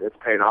 it's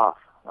paid off.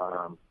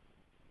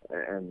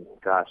 And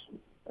gosh,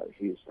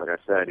 he's, like I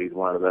said, he's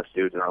one of the best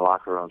dudes in our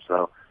locker room.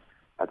 So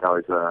that's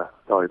always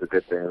a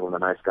good thing when the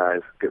nice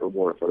guys get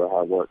rewarded for their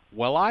hard work.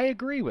 Well, I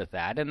agree with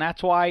that, and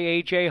that's why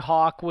A.J.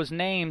 Hawk was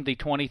named the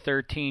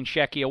 2013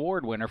 Shecky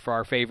Award winner for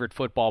our favorite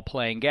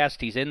football-playing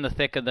guest. He's in the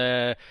thick of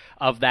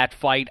that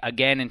fight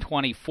again in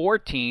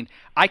 2014.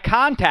 I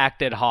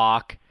contacted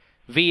Hawk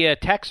via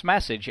text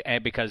message,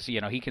 because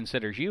he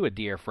considers you a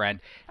dear friend.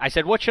 I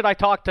said, what should I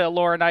talk to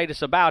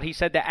Laurinaitis about? He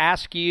said to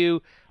ask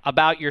you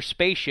about your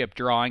spaceship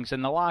drawings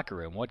in the locker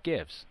room. What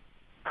gives?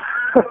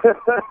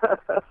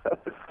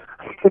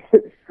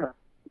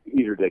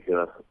 He's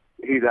ridiculous.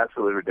 He's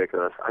absolutely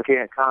ridiculous. I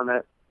can't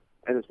comment.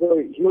 And it's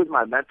really, he was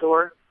my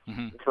mentor.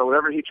 Mm-hmm. So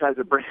whatever he tries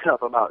to bring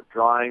up about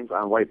drawings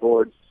on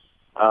whiteboards,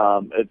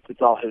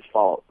 it's all his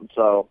fault. And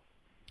so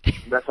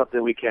that's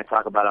something we can't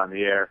talk about on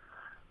the air.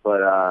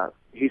 But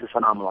he's a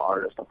phenomenal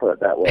artist, I'll put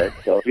it that way.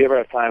 So if you ever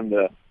have time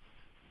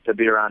to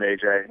be around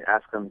AJ,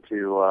 ask him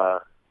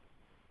to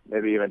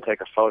maybe even take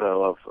a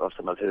photo of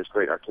some of his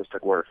great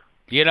artistic work.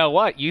 You know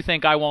what? You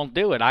think I won't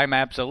do it. I'm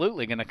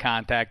absolutely going to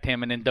contact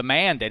him and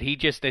demand it.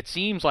 It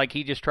seems like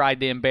he just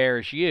tried to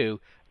embarrass you.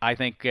 I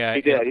think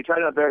he did. He tried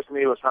to embarrass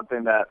me with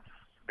something that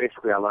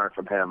basically I learned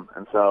from him.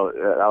 And so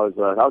that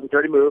was a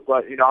dirty move,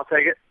 but, I'll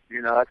take it.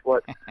 That's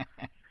what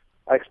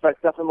I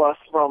expect nothing less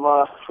from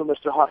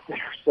Mr. Hawk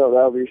there, so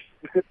that'll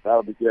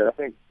be good. I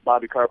think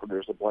Bobby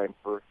Carpenter's to blame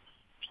for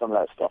some of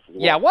that stuff as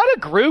well. Yeah, what a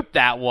group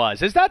that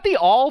was. Is that the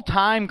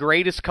all-time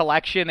greatest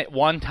collection at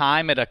one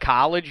time at a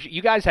college?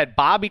 You guys had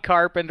Bobby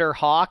Carpenter,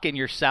 Hawk, and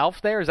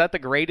yourself there? Is that the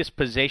greatest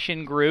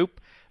position group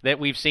that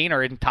we've seen,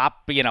 or in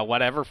top,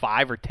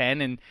 5 or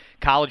 10 in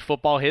college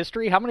football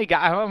history? How many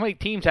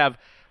teams have?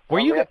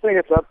 I think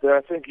it's up there.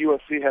 I think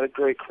USC had a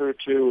great crew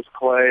too, with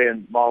Clay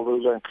and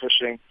Maluga and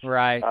Cushing.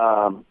 Right.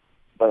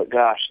 But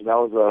gosh, I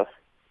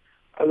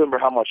remember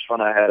how much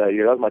fun I had that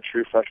year. That was my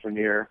true freshman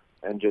year,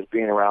 and just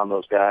being around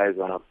those guys.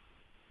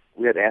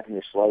 We had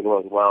Anthony Schlegel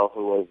as well,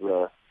 who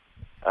was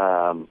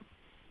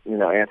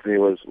Anthony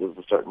was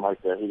the starting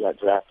right there. He got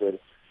drafted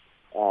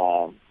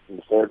in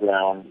the third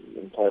round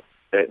and played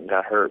it and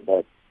got hurt.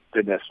 But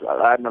goodness,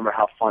 I remember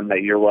how fun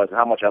that year was and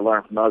how much I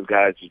learned from those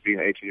guys, just being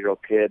an 18-year-old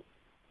kid,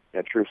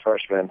 a true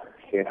freshman,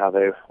 seeing how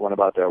they went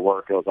about their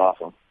work. It was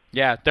awesome.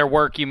 Yeah, their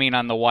work, you mean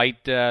on the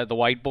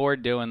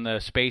whiteboard doing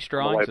the space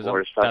drawings? The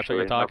whiteboard, that's what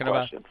you're talking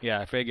about? Question.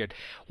 Yeah, I figured.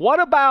 What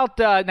about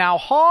now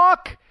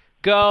Hawk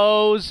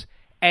goes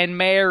and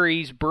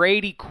marries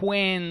Brady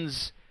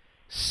Quinn's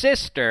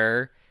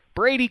sister.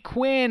 Brady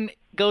Quinn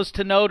goes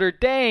to Notre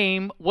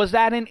Dame. Was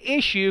that an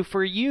issue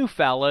for you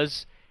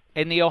fellas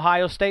in the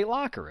Ohio State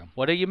locker room?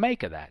 What do you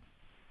make of that?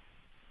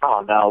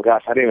 Oh, no,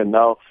 gosh, I didn't even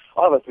know.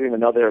 All of us didn't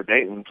even know they were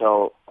dating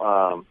until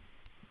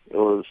it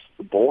was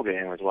the bowl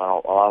game as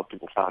well. A lot of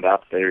people found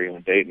out that they were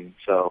even dating.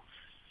 So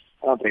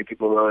I don't think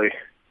people really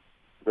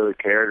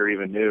cared or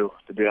even knew,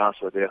 to be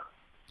honest with you.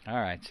 All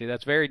right. See,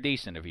 that's very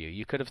decent of you.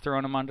 You could have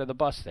thrown him under the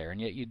bus there, and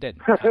yet you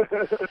didn't.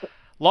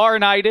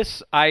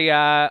 Laurinaitis,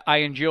 I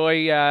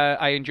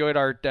enjoyed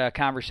our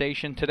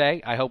conversation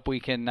today. I hope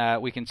we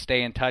can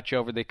stay in touch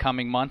over the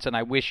coming months, and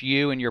I wish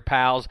you and your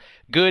pals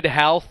good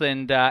health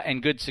and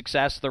good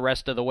success the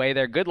rest of the way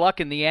there. Good luck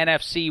in the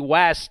NFC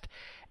West.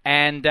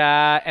 And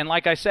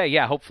like I say,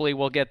 yeah, hopefully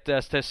we'll get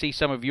to see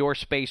some of your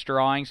space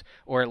drawings,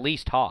 or at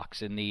least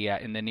Hawks in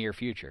the near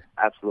future.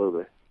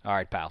 Absolutely. All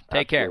right, pal.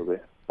 Take care.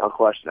 No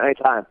question.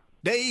 Anytime.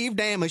 Dave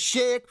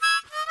Damashek.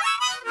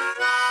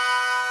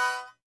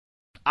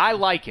 I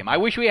like him. I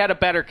wish we had a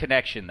better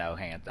connection, though,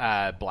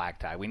 Black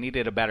Tie. We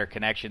needed a better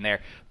connection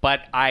there.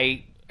 But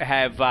I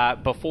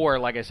have before,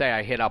 like I say,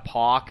 I hit up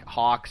Hawk.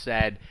 Hawk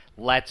said,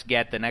 let's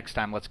get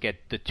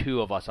the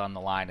two of us on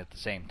the line at the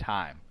same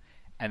time.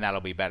 And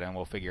that'll be better, and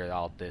we'll figure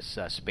out this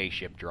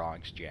spaceship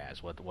drawings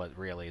jazz. What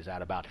really is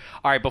that about?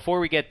 All right, before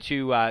we get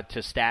to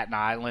Staten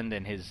Island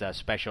and his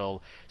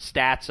special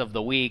stats of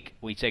the week,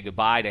 we say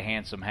goodbye to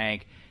Handsome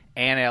Hank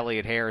and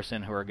Elliot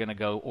Harrison, who are going to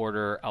go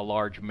order a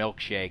large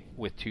milkshake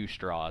with 2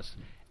 straws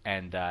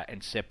and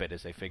sip it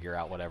as they figure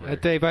out whatever.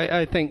 Dave,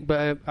 I think,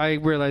 but I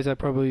realize I've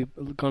probably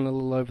gone a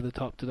little over the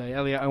top today.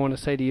 Elliot, I want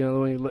to say to you,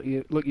 when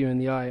you look you in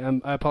the eye,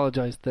 I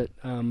apologize that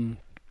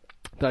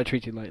I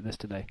treated you like this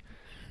today.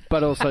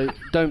 But also,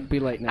 don't be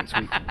late next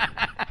week.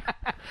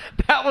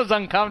 That was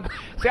uncomfortable.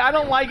 See, I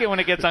don't like it when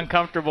it gets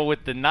uncomfortable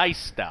with the nice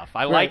stuff.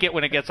 I like it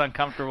when it gets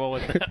uncomfortable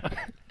with the...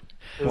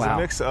 It was a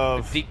mix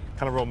of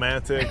kind of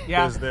romantic,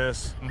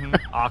 business,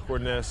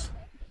 awkwardness.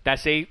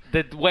 That's the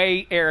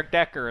way Eric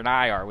Decker and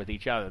I are with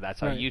each other. That's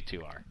how you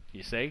two are.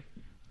 You see?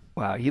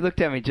 Wow, he looked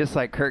at me just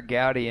like Kurt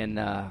Gowdy in,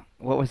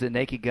 what was it,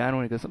 Naked Gun,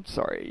 when he goes, "I'm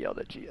sorry I yelled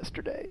at you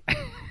yesterday."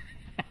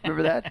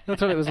 Remember that?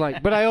 That's what it was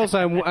like. But I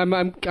also,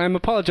 I'm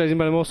apologizing,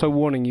 but I'm also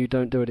warning you,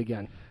 don't do it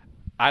again.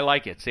 I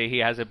like it. See, he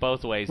has it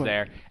both ways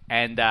there.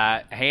 And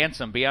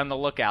Handsome, be on the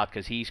lookout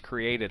because he's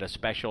created a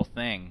special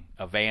thing,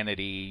 a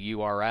vanity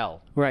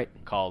URL,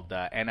 called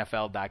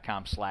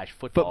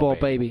NFL.com/football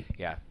baby.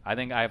 Yeah, I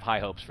think I have high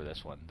hopes for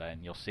this one. Then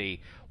you'll see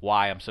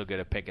why I'm so good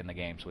at picking the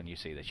games when you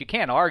see this. You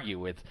can't argue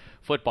with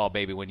Football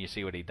Baby when you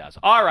see what he does.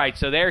 All right,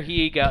 so there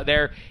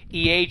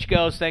EH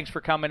goes. Thanks for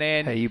coming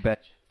in. Hey, you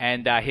bet.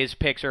 And his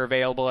picks are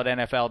available at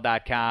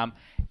NFL.com.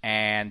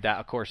 And,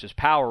 of course, his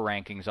power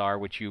rankings are,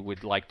 which you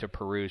would like to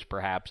peruse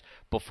perhaps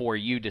before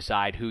you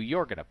decide who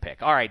you're going to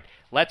pick. All right,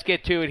 let's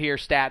get to it here,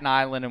 Staten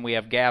Island, and we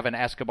have Gavin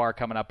Escobar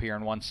coming up here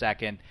in 1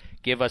 second.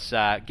 Give us 2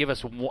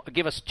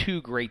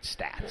 great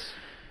stats.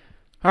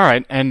 All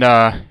right, and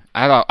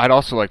I'd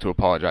also like to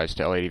apologize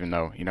to Elliot, even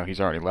though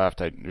he's already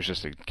left. It was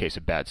just a case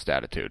of bad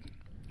statitude.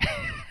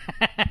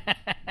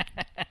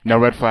 No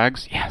red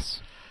flags?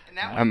 Yes. And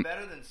that was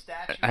better than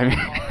statue. Really?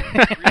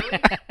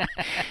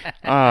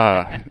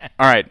 All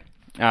right.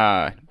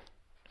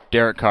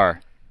 Derek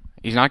Carr.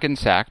 He's not getting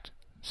sacked,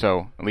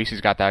 so at least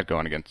he's got that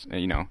going against,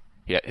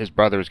 his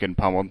brother is getting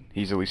pummeled.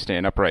 He's at least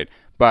staying upright.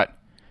 But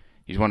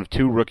he's one of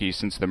 2 rookies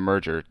since the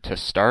merger to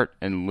start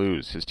and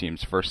lose his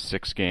team's first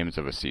 6 games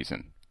of a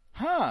season.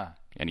 Huh.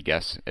 Any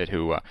guess at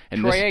who?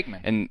 Troy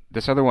Aikman. And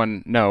this other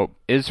one,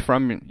 is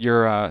from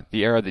your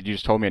the era that you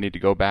just told me I need to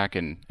go back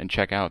and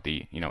check out,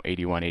 the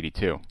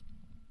 81-82.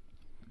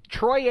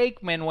 Troy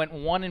Aikman went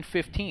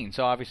 1-15,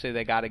 so obviously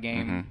they got a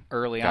game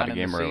early on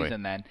in the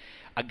season. Then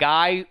a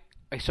guy,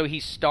 so he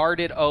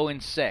started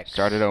 0-6.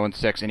 Started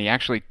 0-6, and he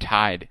actually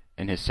tied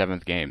in his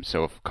 7th game.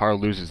 So if Carr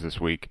loses this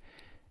week,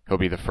 he'll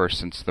be the first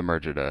since the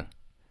merger to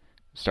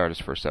start his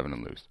first 7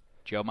 and lose.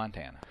 Joe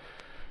Montana.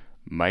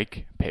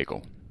 Mike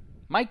Pagel.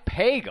 Mike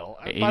Pagel.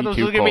 I thought this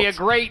was going to be a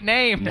great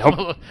name.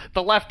 Nope.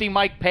 The lefty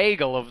Mike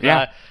Pagel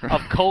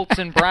of Colts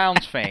and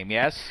Browns fame.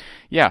 Yes.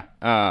 Yeah.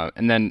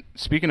 And then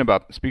speaking of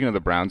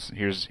the Browns,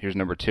 here's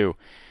number 2.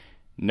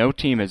 No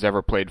team has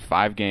ever played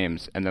 5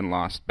 games and then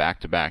lost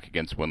back-to-back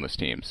against winless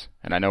teams.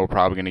 And I know we're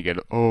probably going to get,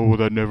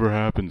 that never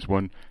happens.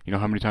 How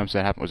many times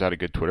that happened? Was that a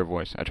good Twitter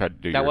voice? I tried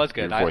to do that was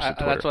good. Your voice of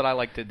Twitter. That's what I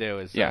like to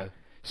do.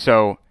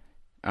 So,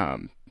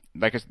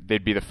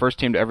 they'd be the first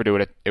team to ever do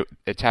it.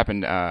 It's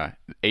happened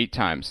 8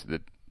 times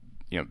that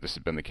this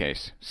has been the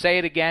case. Say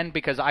it again,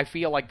 because I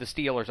feel like the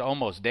Steelers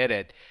almost did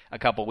it a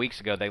couple weeks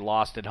ago. They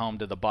lost at home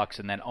to the Bucs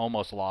and then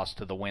almost lost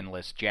to the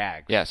winless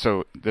Jags. Yeah,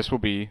 so this will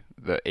be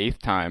the 8th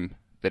time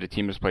that a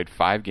team has played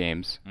 5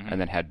 games and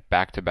then had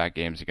back-to-back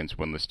games against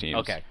winless teams.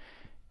 Okay.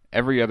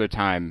 Every other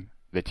time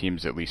the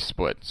teams at least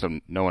split, so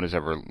no one has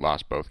ever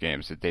lost both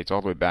games. It dates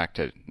all the way back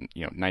to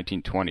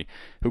 1920.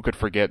 Who could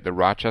forget the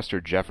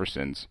Rochester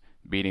Jeffersons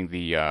beating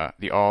the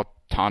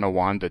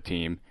all-Tonawanda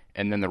team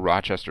and then the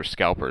Rochester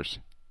Scalpers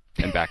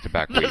in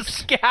back-to-back weeks. The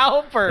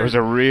Scalpers! It was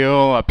a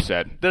real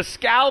upset. The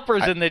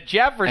Scalpers and the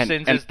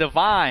Jeffersons is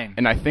divine.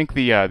 And I think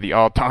the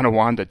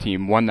all-Tonawanda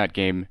team won that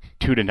game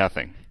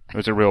 2-0. It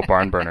was a real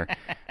barn burner.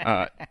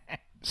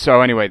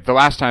 So anyway, the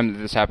last time that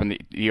this happened,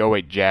 the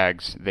 08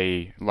 Jags,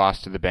 they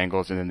lost to the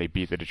Bengals, and then they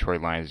beat the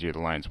Detroit Lions. The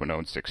Lions went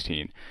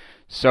 0-16.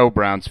 So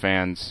Browns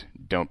fans,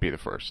 don't be the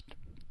first.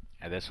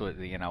 And this was,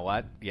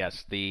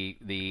 Yes,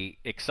 the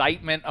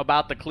excitement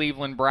about the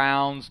Cleveland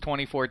Browns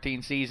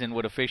 2014 season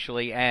would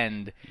officially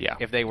end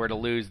if they were to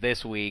lose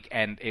this week,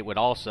 and it would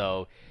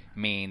also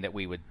mean that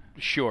we would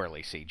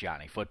surely see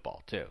Johnny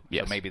Football too.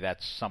 Yes. So maybe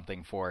that's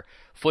something for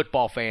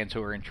football fans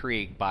who are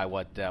intrigued by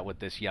what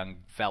this young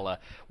fella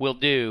will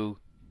do.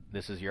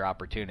 This is your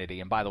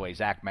opportunity. And by the way,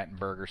 Zach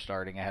Mettenberger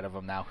starting ahead of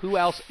him now.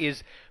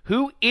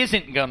 Who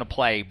isn't going to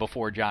play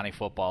before Johnny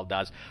Football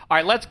does? All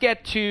right, let's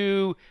get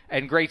to,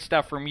 and great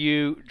stuff from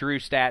you, Drew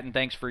Staten.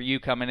 Thanks for you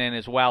coming in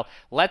as well.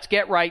 Let's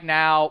get right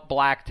now,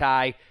 Black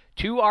Tie,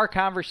 to our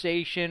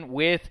conversation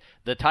with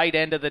the tight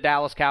end of the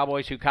Dallas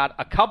Cowboys who caught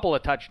a couple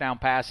of touchdown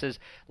passes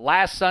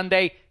last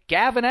Sunday,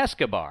 Gavin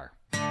Escobar.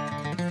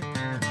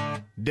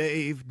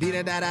 Dave,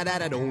 Dave.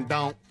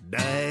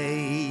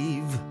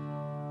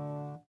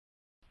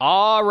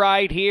 All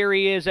right, here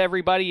he is,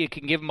 everybody. You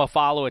can give him a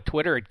follow at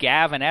Twitter at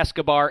Gavin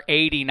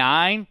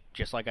Escobar89.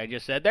 Just like I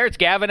just said there, it's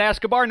Gavin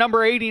Escobar,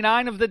 number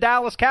 89 of the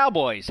Dallas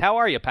Cowboys. How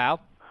are you, pal?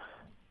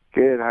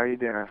 Good. How are you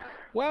doing?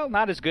 Well,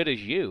 not as good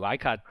as you. I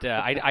caught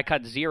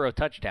 0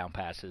 touchdown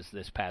passes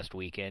this past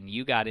weekend.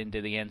 You got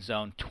into the end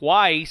zone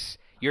twice.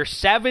 Your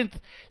 7th,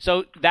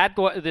 so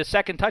the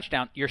second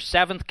touchdown, your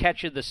 7th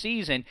catch of the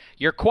season.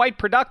 You're quite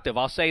productive,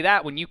 I'll say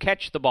that. When you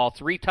catch the ball,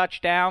 3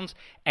 touchdowns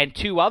and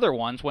 2 other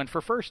ones went for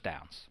first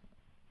downs.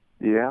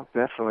 Yeah,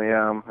 definitely.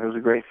 It was a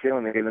great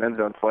feeling to get in the end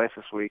zone twice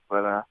this week,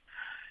 but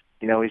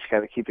we just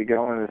got to keep it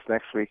going this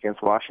next week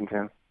against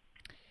Washington.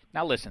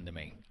 Now listen to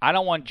me. I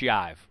don't want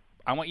jive.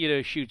 I want you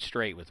to shoot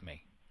straight with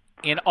me.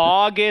 In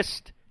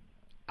August,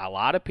 a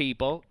lot of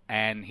people,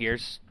 and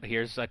here's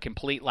a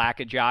complete lack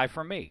of jive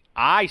from me.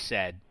 I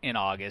said in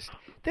August,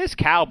 this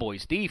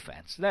Cowboys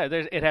defense,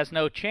 it has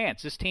no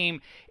chance. This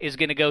team is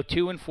going to go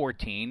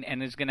 2-14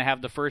 and is going to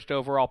have the first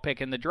overall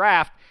pick in the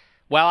draft.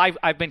 Well,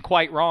 I've been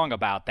quite wrong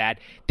about that.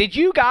 Did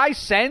you guys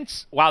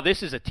sense, wow,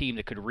 this is a team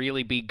that could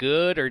really be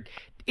good? Or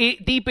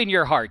deep in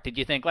your heart, did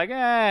you think,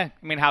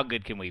 how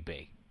good can we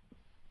be?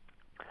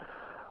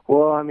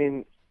 Well,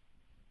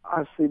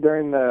 honestly,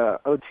 during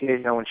the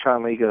OTA, when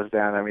Sean Lee goes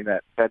down,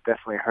 that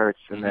definitely hurts.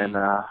 And then,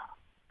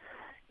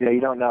 you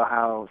don't know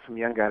how some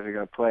young guys are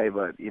going to play,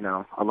 but,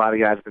 a lot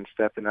of guys have been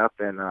stepping up,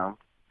 and,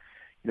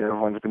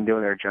 everyone's been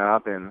doing their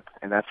job, and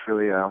that's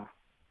really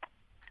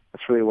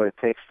what it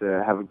takes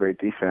to have a great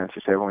defense,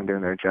 just everyone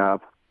doing their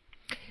job.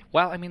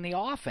 Well, the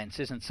offense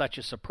isn't such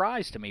a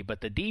surprise to me,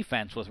 but the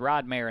defense with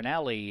Rod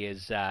Marinelli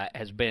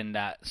has been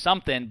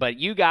something. But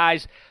you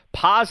guys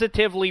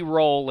positively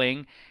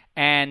rolling.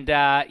 And,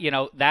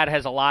 that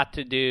has a lot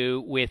to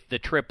do with the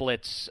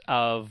triplets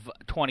of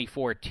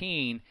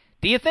 2014.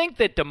 Do you think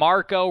that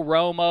DeMarco,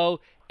 Romo,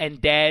 and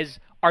Dez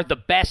are the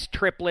best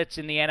triplets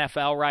in the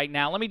NFL right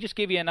now? Let me just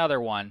give you another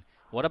one.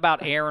 What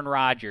about Aaron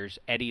Rodgers,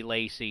 Eddie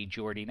Lacy,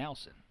 Jordy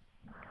Nelson?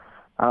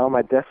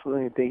 I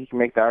definitely think you can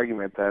make the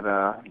argument that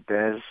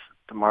Dez,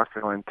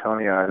 DeMarco, and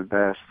Tony are the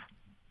best.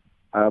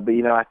 But,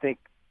 I think,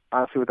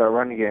 honestly, with our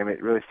running game,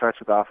 it really starts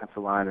with the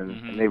offensive line,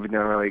 and they've been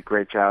doing a really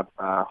great job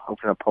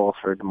opening up holes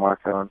for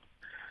DeMarco.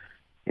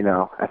 And,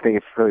 I think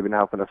it's really been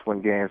helping us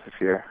win games this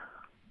year.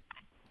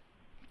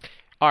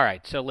 All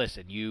right, so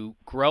listen, you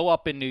grow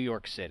up in New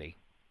York City.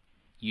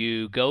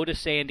 You go to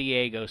San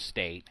Diego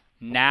State.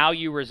 Now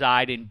you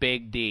reside in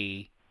Big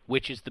D.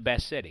 Which is the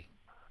best city?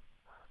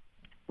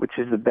 Which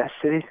is the best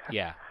city?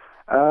 Yeah.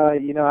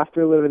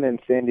 After living in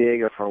San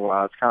Diego for a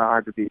while, it's kind of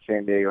hard to beat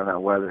San Diego in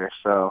that weather,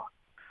 so...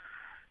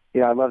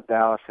 Yeah, I love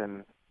Dallas,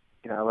 and,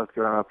 I love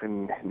growing up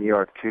in New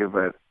York, too,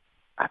 but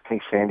I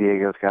think San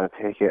Diego's got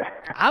to take it.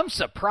 I'm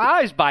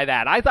surprised by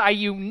that. I thought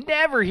you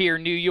never hear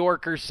New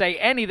Yorkers say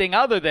anything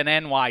other than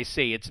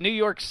NYC. It's New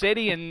York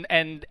City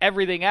and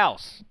everything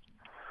else.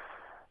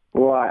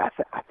 Well, I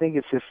think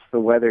it's just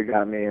the weather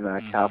got me in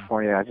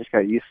California. I just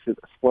got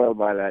spoiled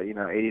by that,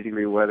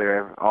 80-degree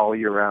weather all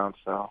year round,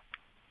 so.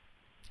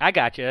 I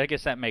got you. I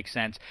guess that makes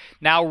sense.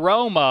 Now,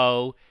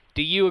 Romo...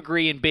 Do you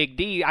agree in Big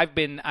D? I've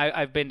been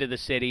to the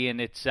city,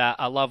 and it's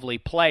a lovely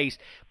place.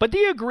 But do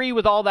you agree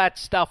with all that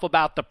stuff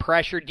about the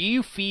pressure? Do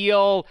you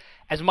feel,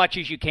 as much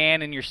as you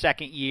can in your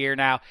second year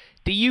now,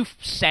 do you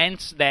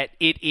sense that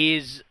it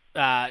is,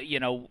 that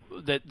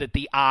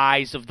the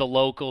eyes of the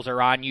locals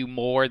are on you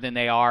more than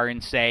they are in,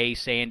 say,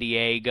 San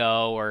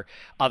Diego or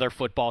other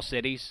football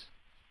cities?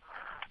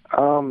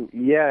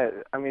 Yeah.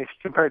 If you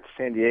compare it to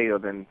San Diego,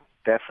 then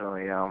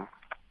definitely.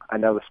 I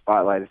know the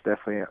spotlight is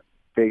definitely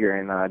bigger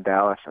in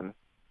Dallas, and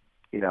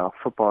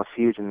football is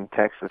huge in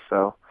Texas,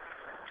 so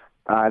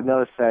I've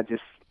noticed that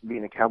just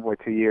being a Cowboy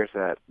 2 years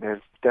that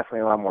there's definitely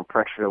a lot more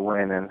pressure to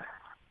win, and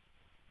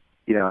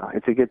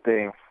it's a good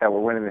thing that we're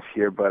winning this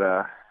year, but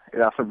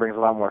it also brings a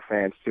lot more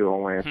fans too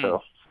on winning,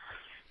 so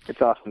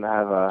it's awesome to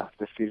have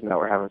this season that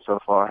we're having so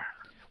far.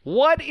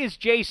 What is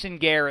Jason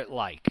Garrett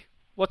like?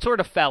 What sort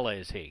of fella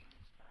is he?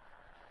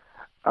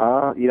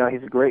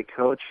 He's a great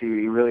coach. He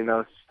really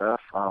knows his stuff.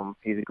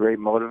 He's a great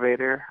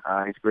motivator.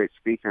 He's a great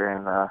speaker,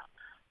 and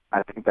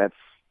I think that's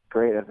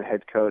great as a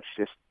head coach,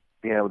 just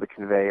being able to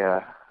convey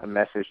a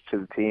message to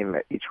the team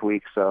each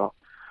week. So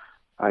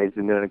he's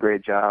been doing a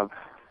great job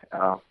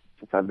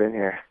since I've been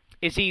here.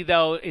 Does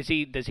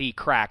he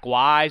crack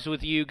wise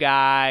with you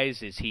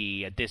guys? Is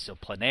he a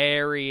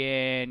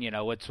disciplinarian?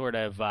 What sort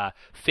of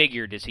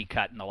figure does he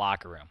cut in the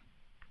locker room?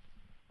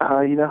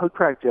 He'll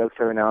crack jokes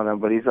every now and then,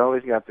 but he's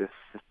always got this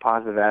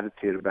positive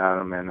attitude about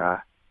him, and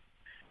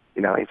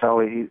he's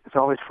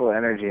always full of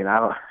energy. And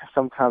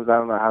sometimes I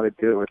don't know how they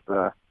do it with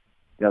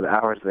the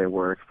hours they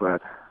work,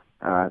 but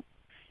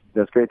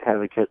it's great to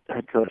have a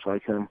head coach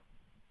like him.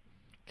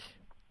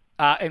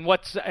 And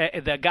what's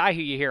the guy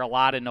who you hear a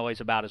lot of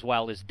noise about as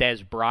well is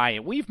Dez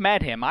Bryant. We've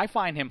met him. I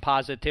find him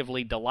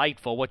positively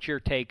delightful. What's your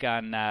take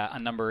on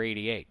number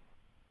 88?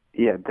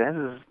 Yeah,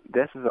 Dez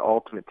is the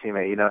ultimate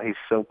teammate. He's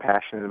so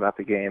passionate about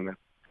the game, and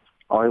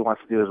all he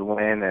wants to do is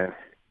win. And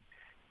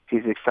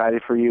he's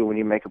excited for you when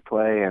you make a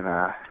play, and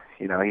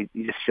he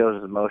just shows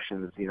his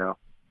emotions.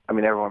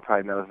 Everyone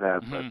probably knows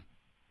that, but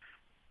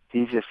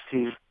he's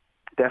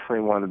definitely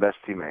one of the best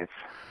teammates.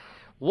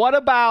 What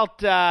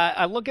about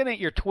looking at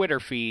your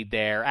Twitter feed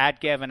there at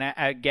Gavin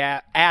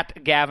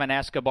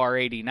Escobar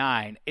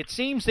 89? It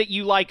seems that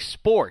you like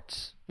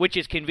sports, which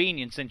is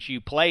convenient since you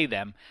play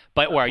them,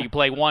 you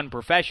play one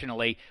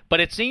professionally. But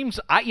it seems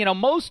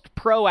most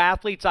pro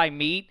athletes I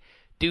meet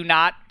do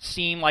not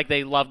seem like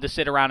they love to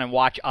sit around and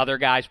watch other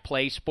guys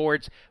play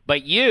sports.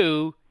 But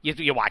you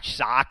watch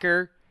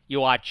soccer, you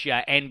watch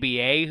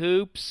NBA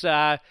hoops.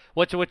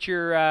 What's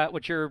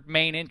your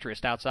main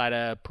interest outside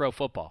of pro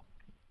football?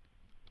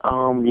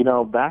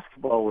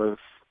 Basketball was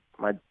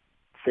my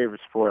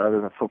favorite sport other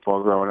than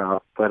football growing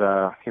up. But,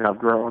 I've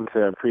grown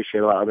to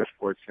appreciate a lot of other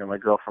sports. My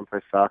girlfriend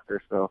plays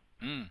soccer, so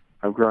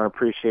I've grown an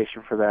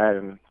appreciation for that.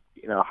 And,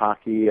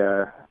 hockey,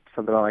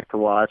 something I like to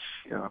watch,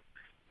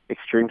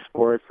 extreme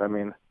sports. I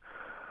mean,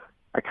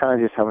 I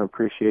kind of just have an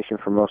appreciation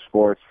for most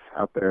sports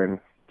out there and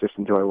just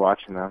enjoy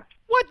watching them.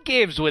 What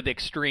gives with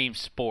extreme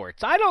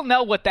sports? I don't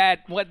know what that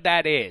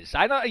is.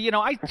 I don't.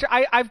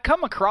 I've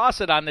come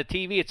across it on the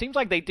TV. It seems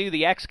like they do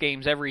the X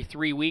Games every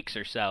 3 weeks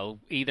or so,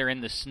 either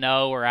in the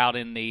snow or out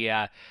in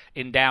the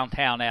in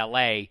downtown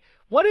LA.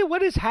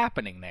 What is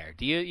happening there?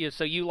 Do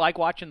you like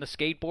watching the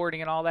skateboarding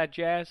and all that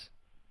jazz?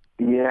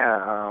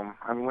 Yeah.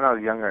 When I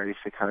was younger, I used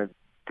to kind of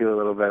do a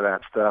little bit of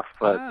that stuff,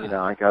 but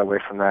I got away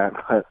from that.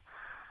 But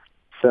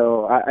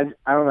so I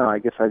don't know. I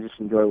guess I just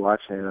enjoy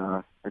watching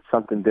it. It's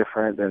something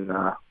different than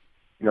the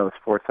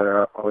sports that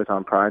are always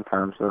on prime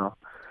time. So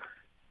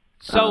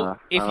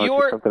if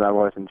you're it's something I've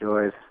always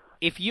enjoyed.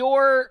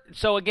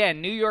 So again,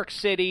 New York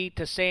City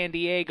to San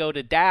Diego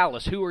to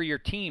Dallas, who are your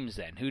teams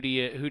then? Who do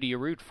you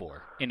root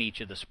for in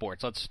each of the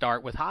sports? Let's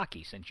start with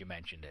hockey since you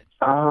mentioned it.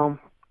 I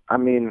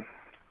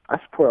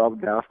support all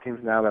the Dallas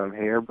teams now that I'm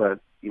here, but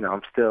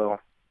I'm still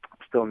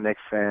a Knicks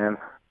fan.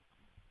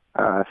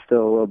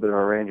 Still a little bit of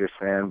a Rangers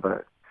fan,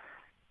 but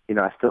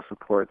I still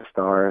support the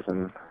Stars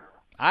and.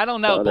 I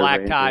don't know,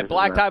 Black Tie.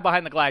 Black Tie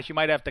behind the glass. You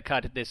might have to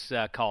cut this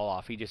call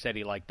off. He just said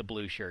he liked the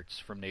blue shirts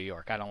from New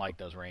York. I don't like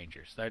those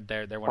Rangers.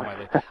 They're one of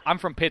my. I'm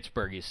from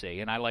Pittsburgh, you see,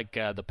 and I like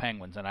the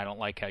Penguins, and I don't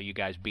like how you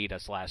guys beat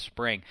us last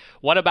spring.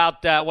 What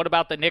about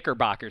the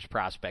Knickerbockers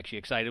prospects? You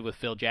excited with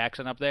Phil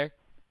Jackson up there?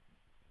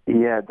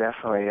 Yeah,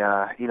 definitely.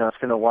 It's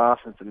been a while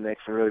since the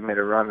Knicks have really made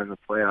a run in the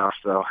playoffs,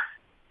 so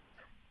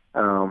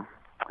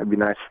it'd be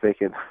nice if they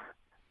could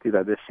do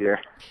that this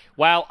year.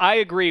 Well, I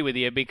agree with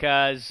you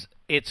because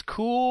it's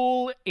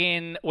cool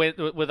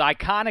with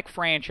iconic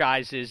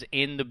franchises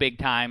in the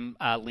big-time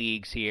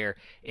leagues here.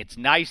 It's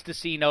nice to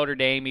see Notre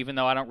Dame, even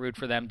though I don't root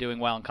for them, doing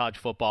well in college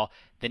football.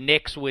 The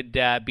Knicks would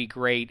be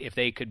great if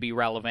they could be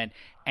relevant.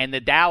 And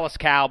the Dallas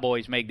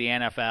Cowboys make the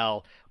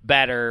NFL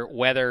better.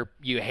 Whether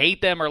you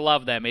hate them or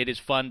love them, it is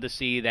fun to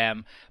see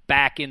them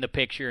back in the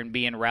picture and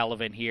being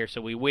relevant here.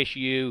 So we wish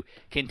you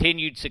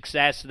continued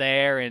success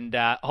there. And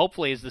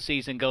hopefully as the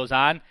season goes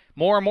on,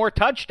 more and more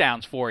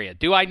touchdowns for you.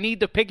 Do I need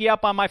to pick you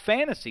up on my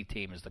fantasy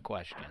team is the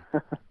question.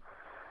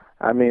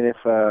 If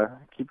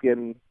keep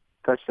getting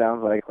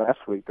touchdowns like last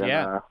week,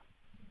 then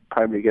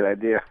probably a good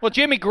idea. Well,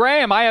 Jimmy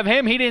Graham, I have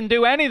him. He didn't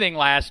do anything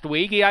last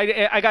week.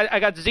 I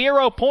got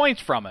 0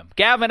 points from him.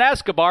 Gavin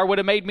Escobar would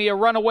have made me a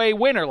runaway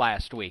winner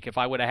last week if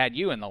I would have had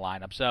you in the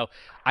lineup. So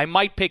I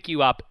might pick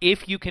you up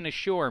if you can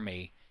assure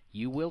me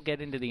you will get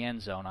into the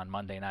end zone on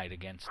Monday night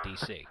against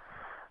DC.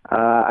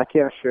 I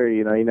can't assure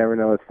you. You never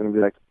know what's going to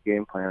be like the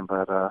game plan,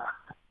 but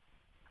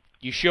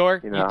you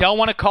sure? You don't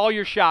want to call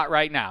your shot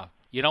right now.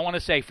 You don't want to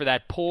say for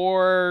that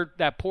poor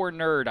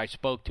nerd I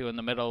spoke to in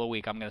the middle of the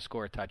week, I'm going to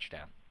score a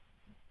touchdown.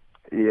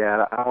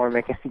 Yeah, I don't want to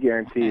make any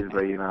guarantees,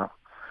 but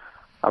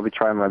I'll be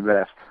trying my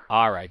best.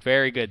 All right,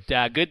 very good.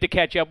 Good to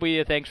catch up with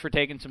you. Thanks for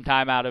taking some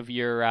time out of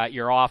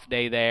your off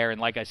day there. And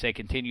like I say,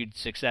 continued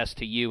success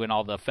to you and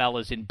all the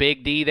fellas in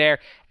Big D there.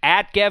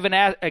 At Gavin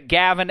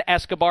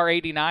Escobar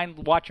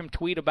 89, watch him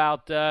tweet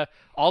about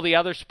all the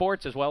other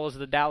sports as well as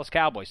the Dallas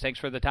Cowboys. Thanks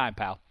for the time,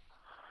 pal.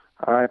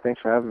 All right,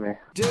 thanks for having me.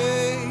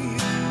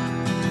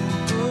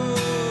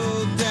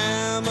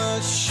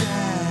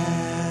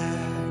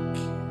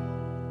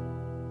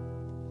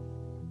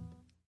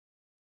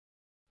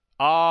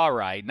 All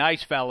right,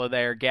 nice fella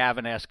there,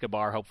 Gavin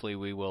Escobar. Hopefully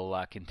we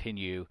will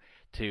continue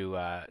to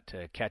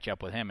catch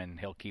up with him, and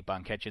he'll keep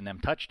on catching them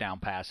touchdown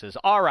passes.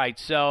 All right,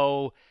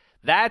 so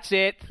that's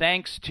it.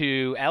 Thanks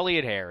to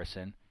Elliot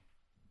Harrison,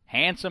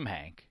 Handsome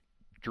Hank,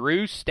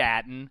 Drew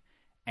Statton,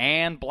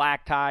 and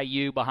Black Tie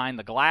U behind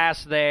the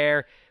glass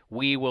there.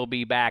 We will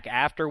be back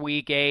after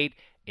Week 8,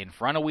 in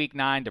front of Week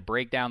 9 to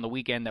break down the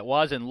weekend that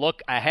was and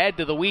look ahead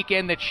to the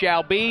weekend that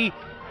shall be.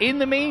 In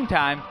the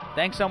meantime,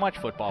 thanks so much,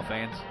 football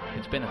fans.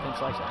 It's been a thin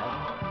slice of heaven.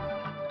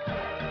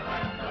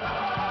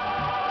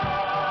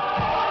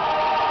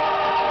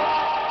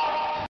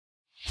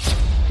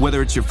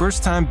 Whether it's your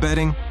first time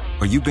betting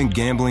or you've been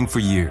gambling for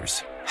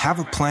years, have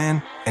a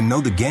plan and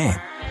know the game.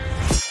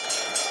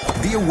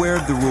 Be aware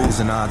of the rules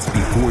and odds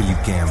before you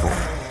gamble.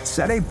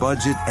 Set a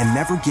budget and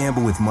never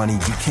gamble with money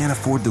you can't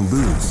afford to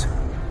lose.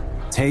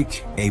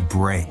 Take a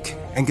break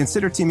and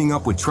consider teaming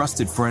up with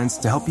trusted friends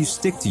to help you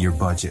stick to your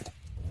budget.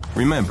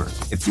 Remember,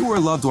 if you or a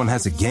loved one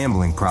has a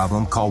gambling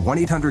problem, call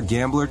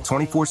 1-800-GAMBLER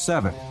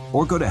 24/7.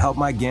 or go to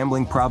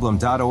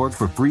helpmygamblingproblem.org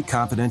for free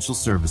confidential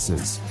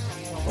services.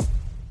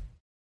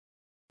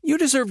 You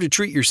deserve to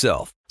treat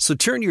yourself, so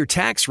turn your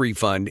tax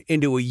refund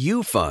into a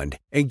U fund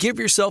and give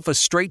yourself a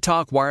Straight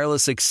Talk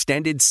Wireless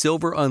Extended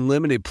Silver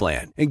Unlimited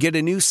plan and get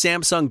a new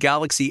Samsung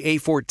Galaxy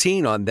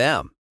A14 on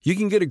them. You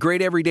can get a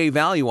great everyday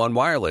value on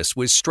wireless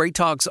with Straight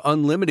Talk's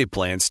Unlimited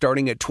plan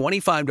starting at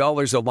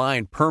 $25 a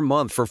line per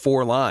month for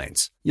 4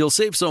 lines. You'll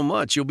save so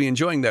much you'll be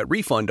enjoying that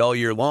refund all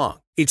year long.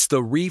 It's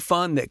the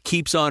refund that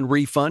keeps on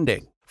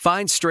refunding.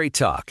 Find Straight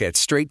Talk at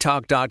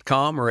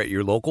straighttalk.com or at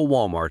your local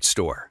Walmart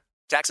store.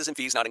 Taxes and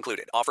fees not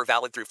included. Offer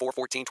valid through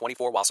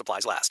 4/14/24 while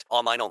supplies last.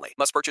 Online only.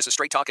 Must purchase a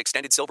Straight Talk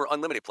Extended Silver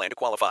Unlimited plan to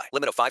qualify.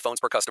 Limit of 5 phones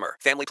per customer.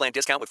 Family plan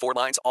discount with 4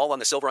 lines, all on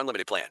the Silver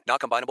Unlimited plan.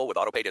 Not combinable with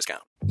autopay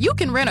discount. You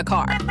can rent a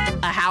car,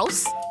 a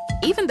house,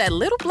 even that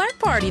little black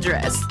party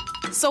dress.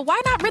 So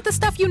why not rent the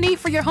stuff you need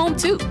for your home,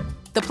 too?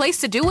 The place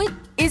to do it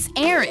is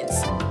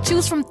Aaron's.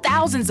 Choose from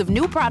thousands of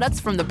new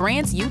products from the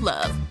brands you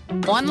love,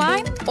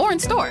 online or in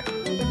store.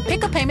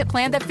 Pick a payment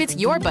plan that fits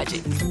your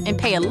budget and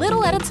pay a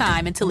little at a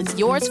time until it's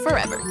yours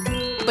forever.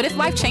 But if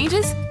life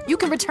changes, you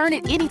can return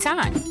it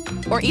anytime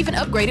or even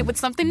upgrade it with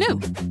something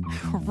new.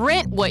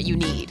 Rent what you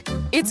need.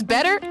 It's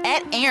better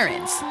at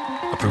Aaron's.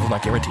 Approval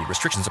not guaranteed.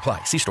 Restrictions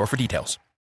apply. See store for details.